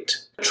is great.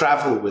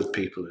 Travel with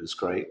people is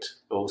great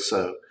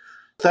also.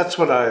 That's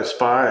what I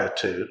aspire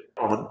to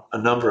on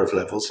a number of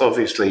levels,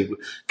 obviously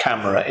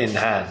camera in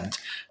hand.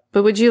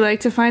 But would you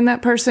like to find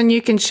that person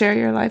you can share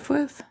your life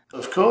with?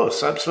 Of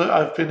course, absolutely.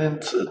 I've been in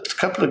a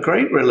couple of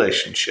great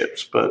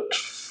relationships, but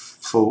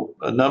for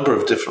a number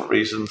of different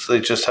reasons, they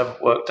just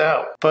haven't worked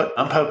out. But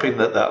I'm hoping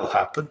that that'll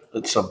happen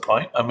at some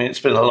point. I mean, it's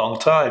been a long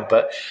time,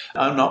 but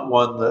I'm not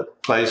one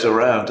that plays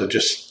around.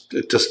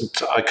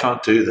 I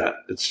can't do that.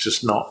 It's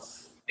just not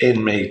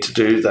in me to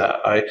do that.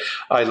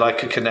 I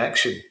like a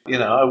connection.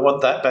 I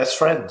want that best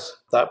friend,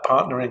 that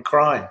partner in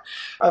crime.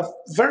 I'm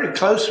very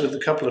close with a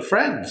couple of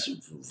friends,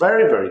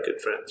 very, very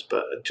good friends,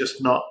 but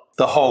just not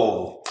the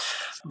whole.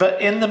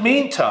 But in the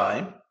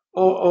meantime,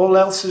 all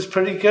else is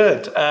pretty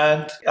good.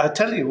 And I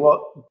tell you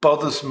what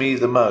bothers me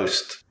the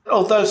most,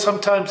 although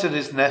sometimes it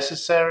is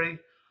necessary,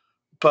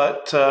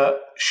 but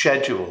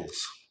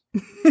schedules.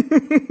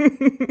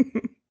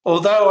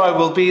 Although I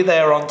will be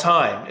there on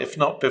time, if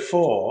not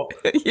before.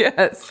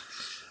 Yes.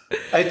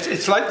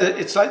 It's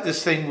like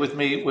this thing with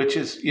me, which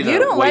is, you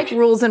don't like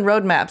rules and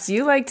roadmaps.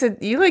 You like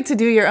to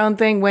do your own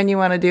thing when you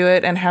want to do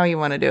it and how you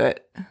want to do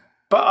it.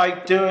 But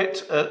I do it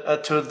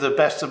to the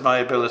best of my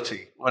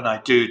ability when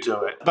I do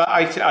it. But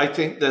I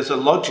think there's a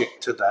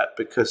logic to that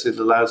because it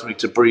allows me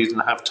to breathe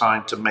and have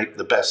time to make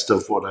the best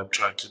of what I'm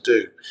trying to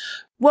do.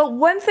 Well,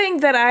 one thing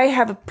that I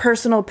have a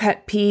personal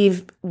pet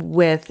peeve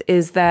with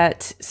is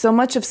that so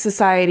much of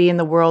society in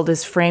the world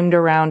is framed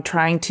around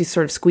trying to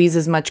sort of squeeze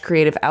as much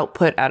creative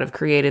output out of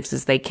creatives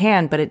as they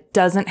can, but it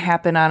doesn't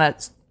happen on a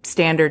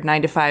standard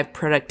 9-to-5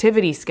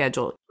 productivity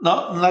schedule.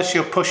 Not unless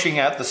you're pushing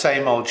out the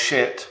same old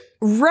shit.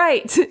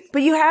 Right.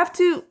 But you have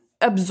to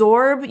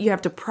absorb, you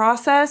have to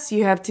process,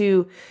 you have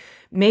to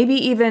maybe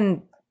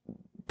even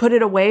put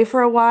it away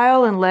for a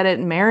while and let it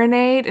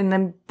marinate and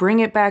then bring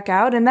it back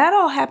out. And that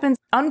all happens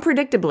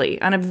unpredictably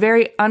on a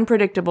very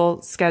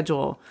unpredictable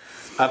schedule.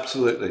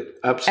 Absolutely.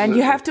 And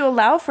you have to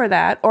allow for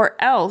that, or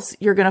else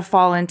you're going to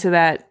fall into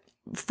that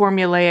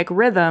formulaic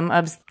rhythm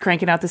of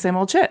cranking out the same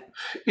old shit.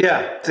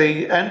 Yeah.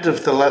 The end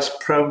of the last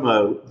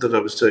promo that I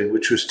was doing,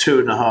 which was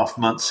 2.5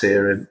 months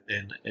here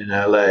in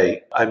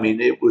LA, I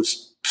mean, it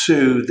was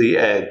to the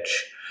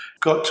edge.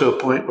 Got to a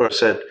point where I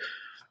said,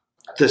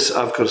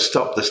 I've got to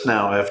stop this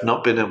now. I have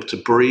not been able to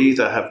breathe.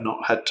 I have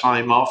not had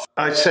time off.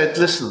 I said,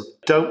 listen,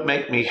 don't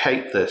make me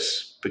hate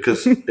this,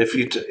 because if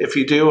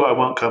you do, I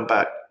won't come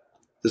back.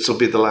 This will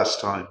be the last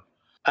time.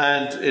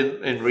 And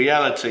in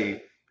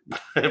reality,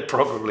 it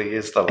probably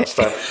is the last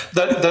time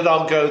that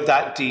I'll go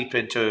that deep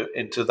into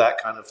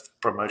that kind of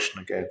promotion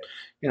again.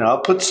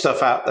 I'll put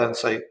stuff out there and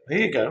say, here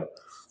you go.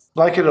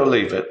 Like it or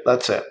leave it.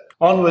 That's it.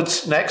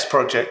 Onwards. Next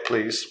project,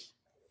 please.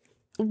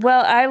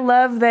 Well, I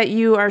love that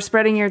you are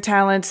spreading your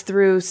talents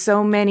through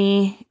so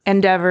many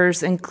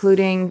endeavors,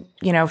 including,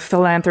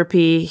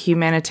 philanthropy,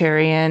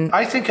 humanitarian.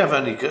 I think I've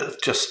only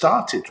just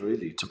started,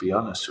 really, to be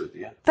honest with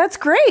you. That's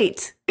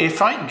great.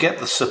 If I can get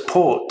the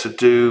support to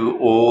do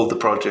all the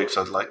projects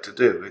I'd like to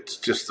do, it's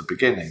just the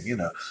beginning,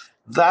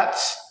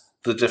 That's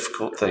the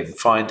difficult thing,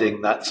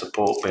 finding that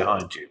support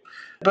behind you.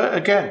 But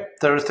again,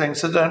 there are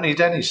things that don't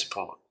need any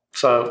support.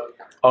 So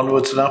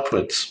onwards and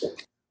upwards.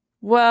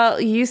 Well,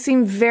 you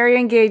seem very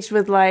engaged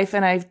with life,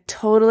 and I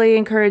totally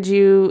encourage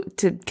you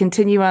to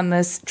continue on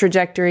this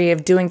trajectory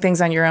of doing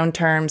things on your own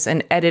terms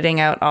and editing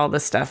out all the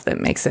stuff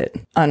that makes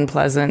it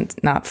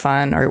unpleasant, not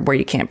fun, or where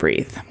you can't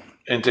breathe.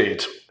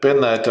 Indeed.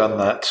 Been there, done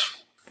that.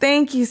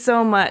 Thank you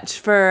so much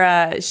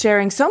for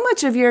sharing so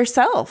much of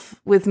yourself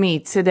with me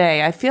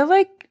today. I feel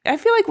like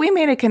we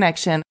made a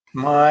connection.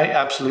 My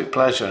absolute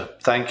pleasure.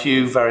 Thank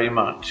you very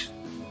much.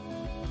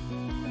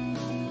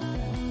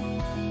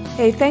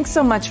 Hey, thanks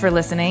so much for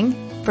listening.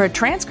 For a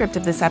transcript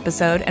of this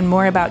episode and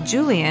more about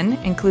Julian,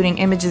 including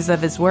images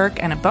of his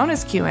work and a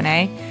bonus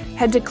Q&A,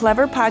 head to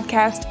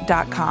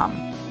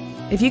cleverpodcast.com.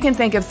 If you can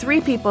think of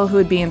 3 people who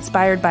would be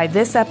inspired by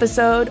this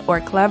episode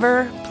or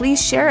Clever, please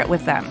share it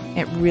with them.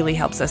 It really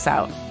helps us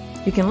out.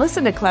 You can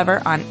listen to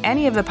Clever on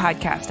any of the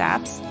podcast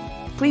apps.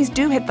 Please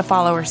do hit the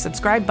follow or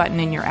subscribe button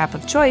in your app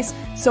of choice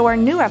so our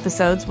new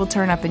episodes will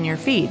turn up in your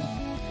feed.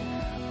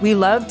 We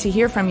love to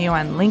hear from you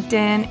on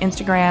LinkedIn,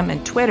 Instagram,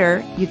 and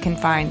Twitter. You can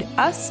find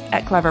us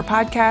at Clever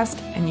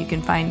Podcast, and you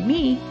can find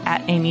me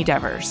at Amy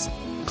Devers.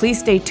 Please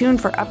stay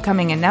tuned for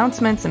upcoming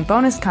announcements and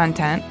bonus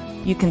content.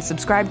 You can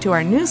subscribe to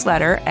our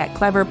newsletter at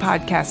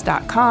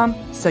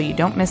cleverpodcast.com so you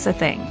don't miss a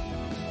thing.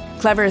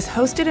 Clever is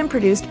hosted and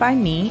produced by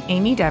me,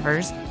 Amy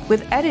Devers,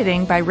 with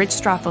editing by Rich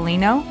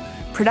Stroffolino,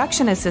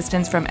 production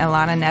assistance from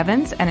Ilana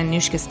Nevins and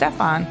Anushka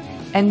Stefan,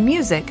 and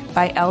music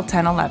by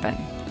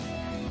L1011.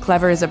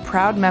 Clever is a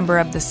proud member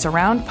of the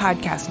Surround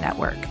Podcast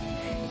Network.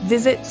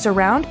 Visit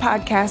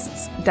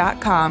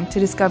surroundpodcasts.com to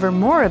discover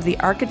more of the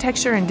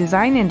architecture and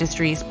design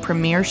industry's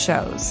premier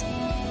shows.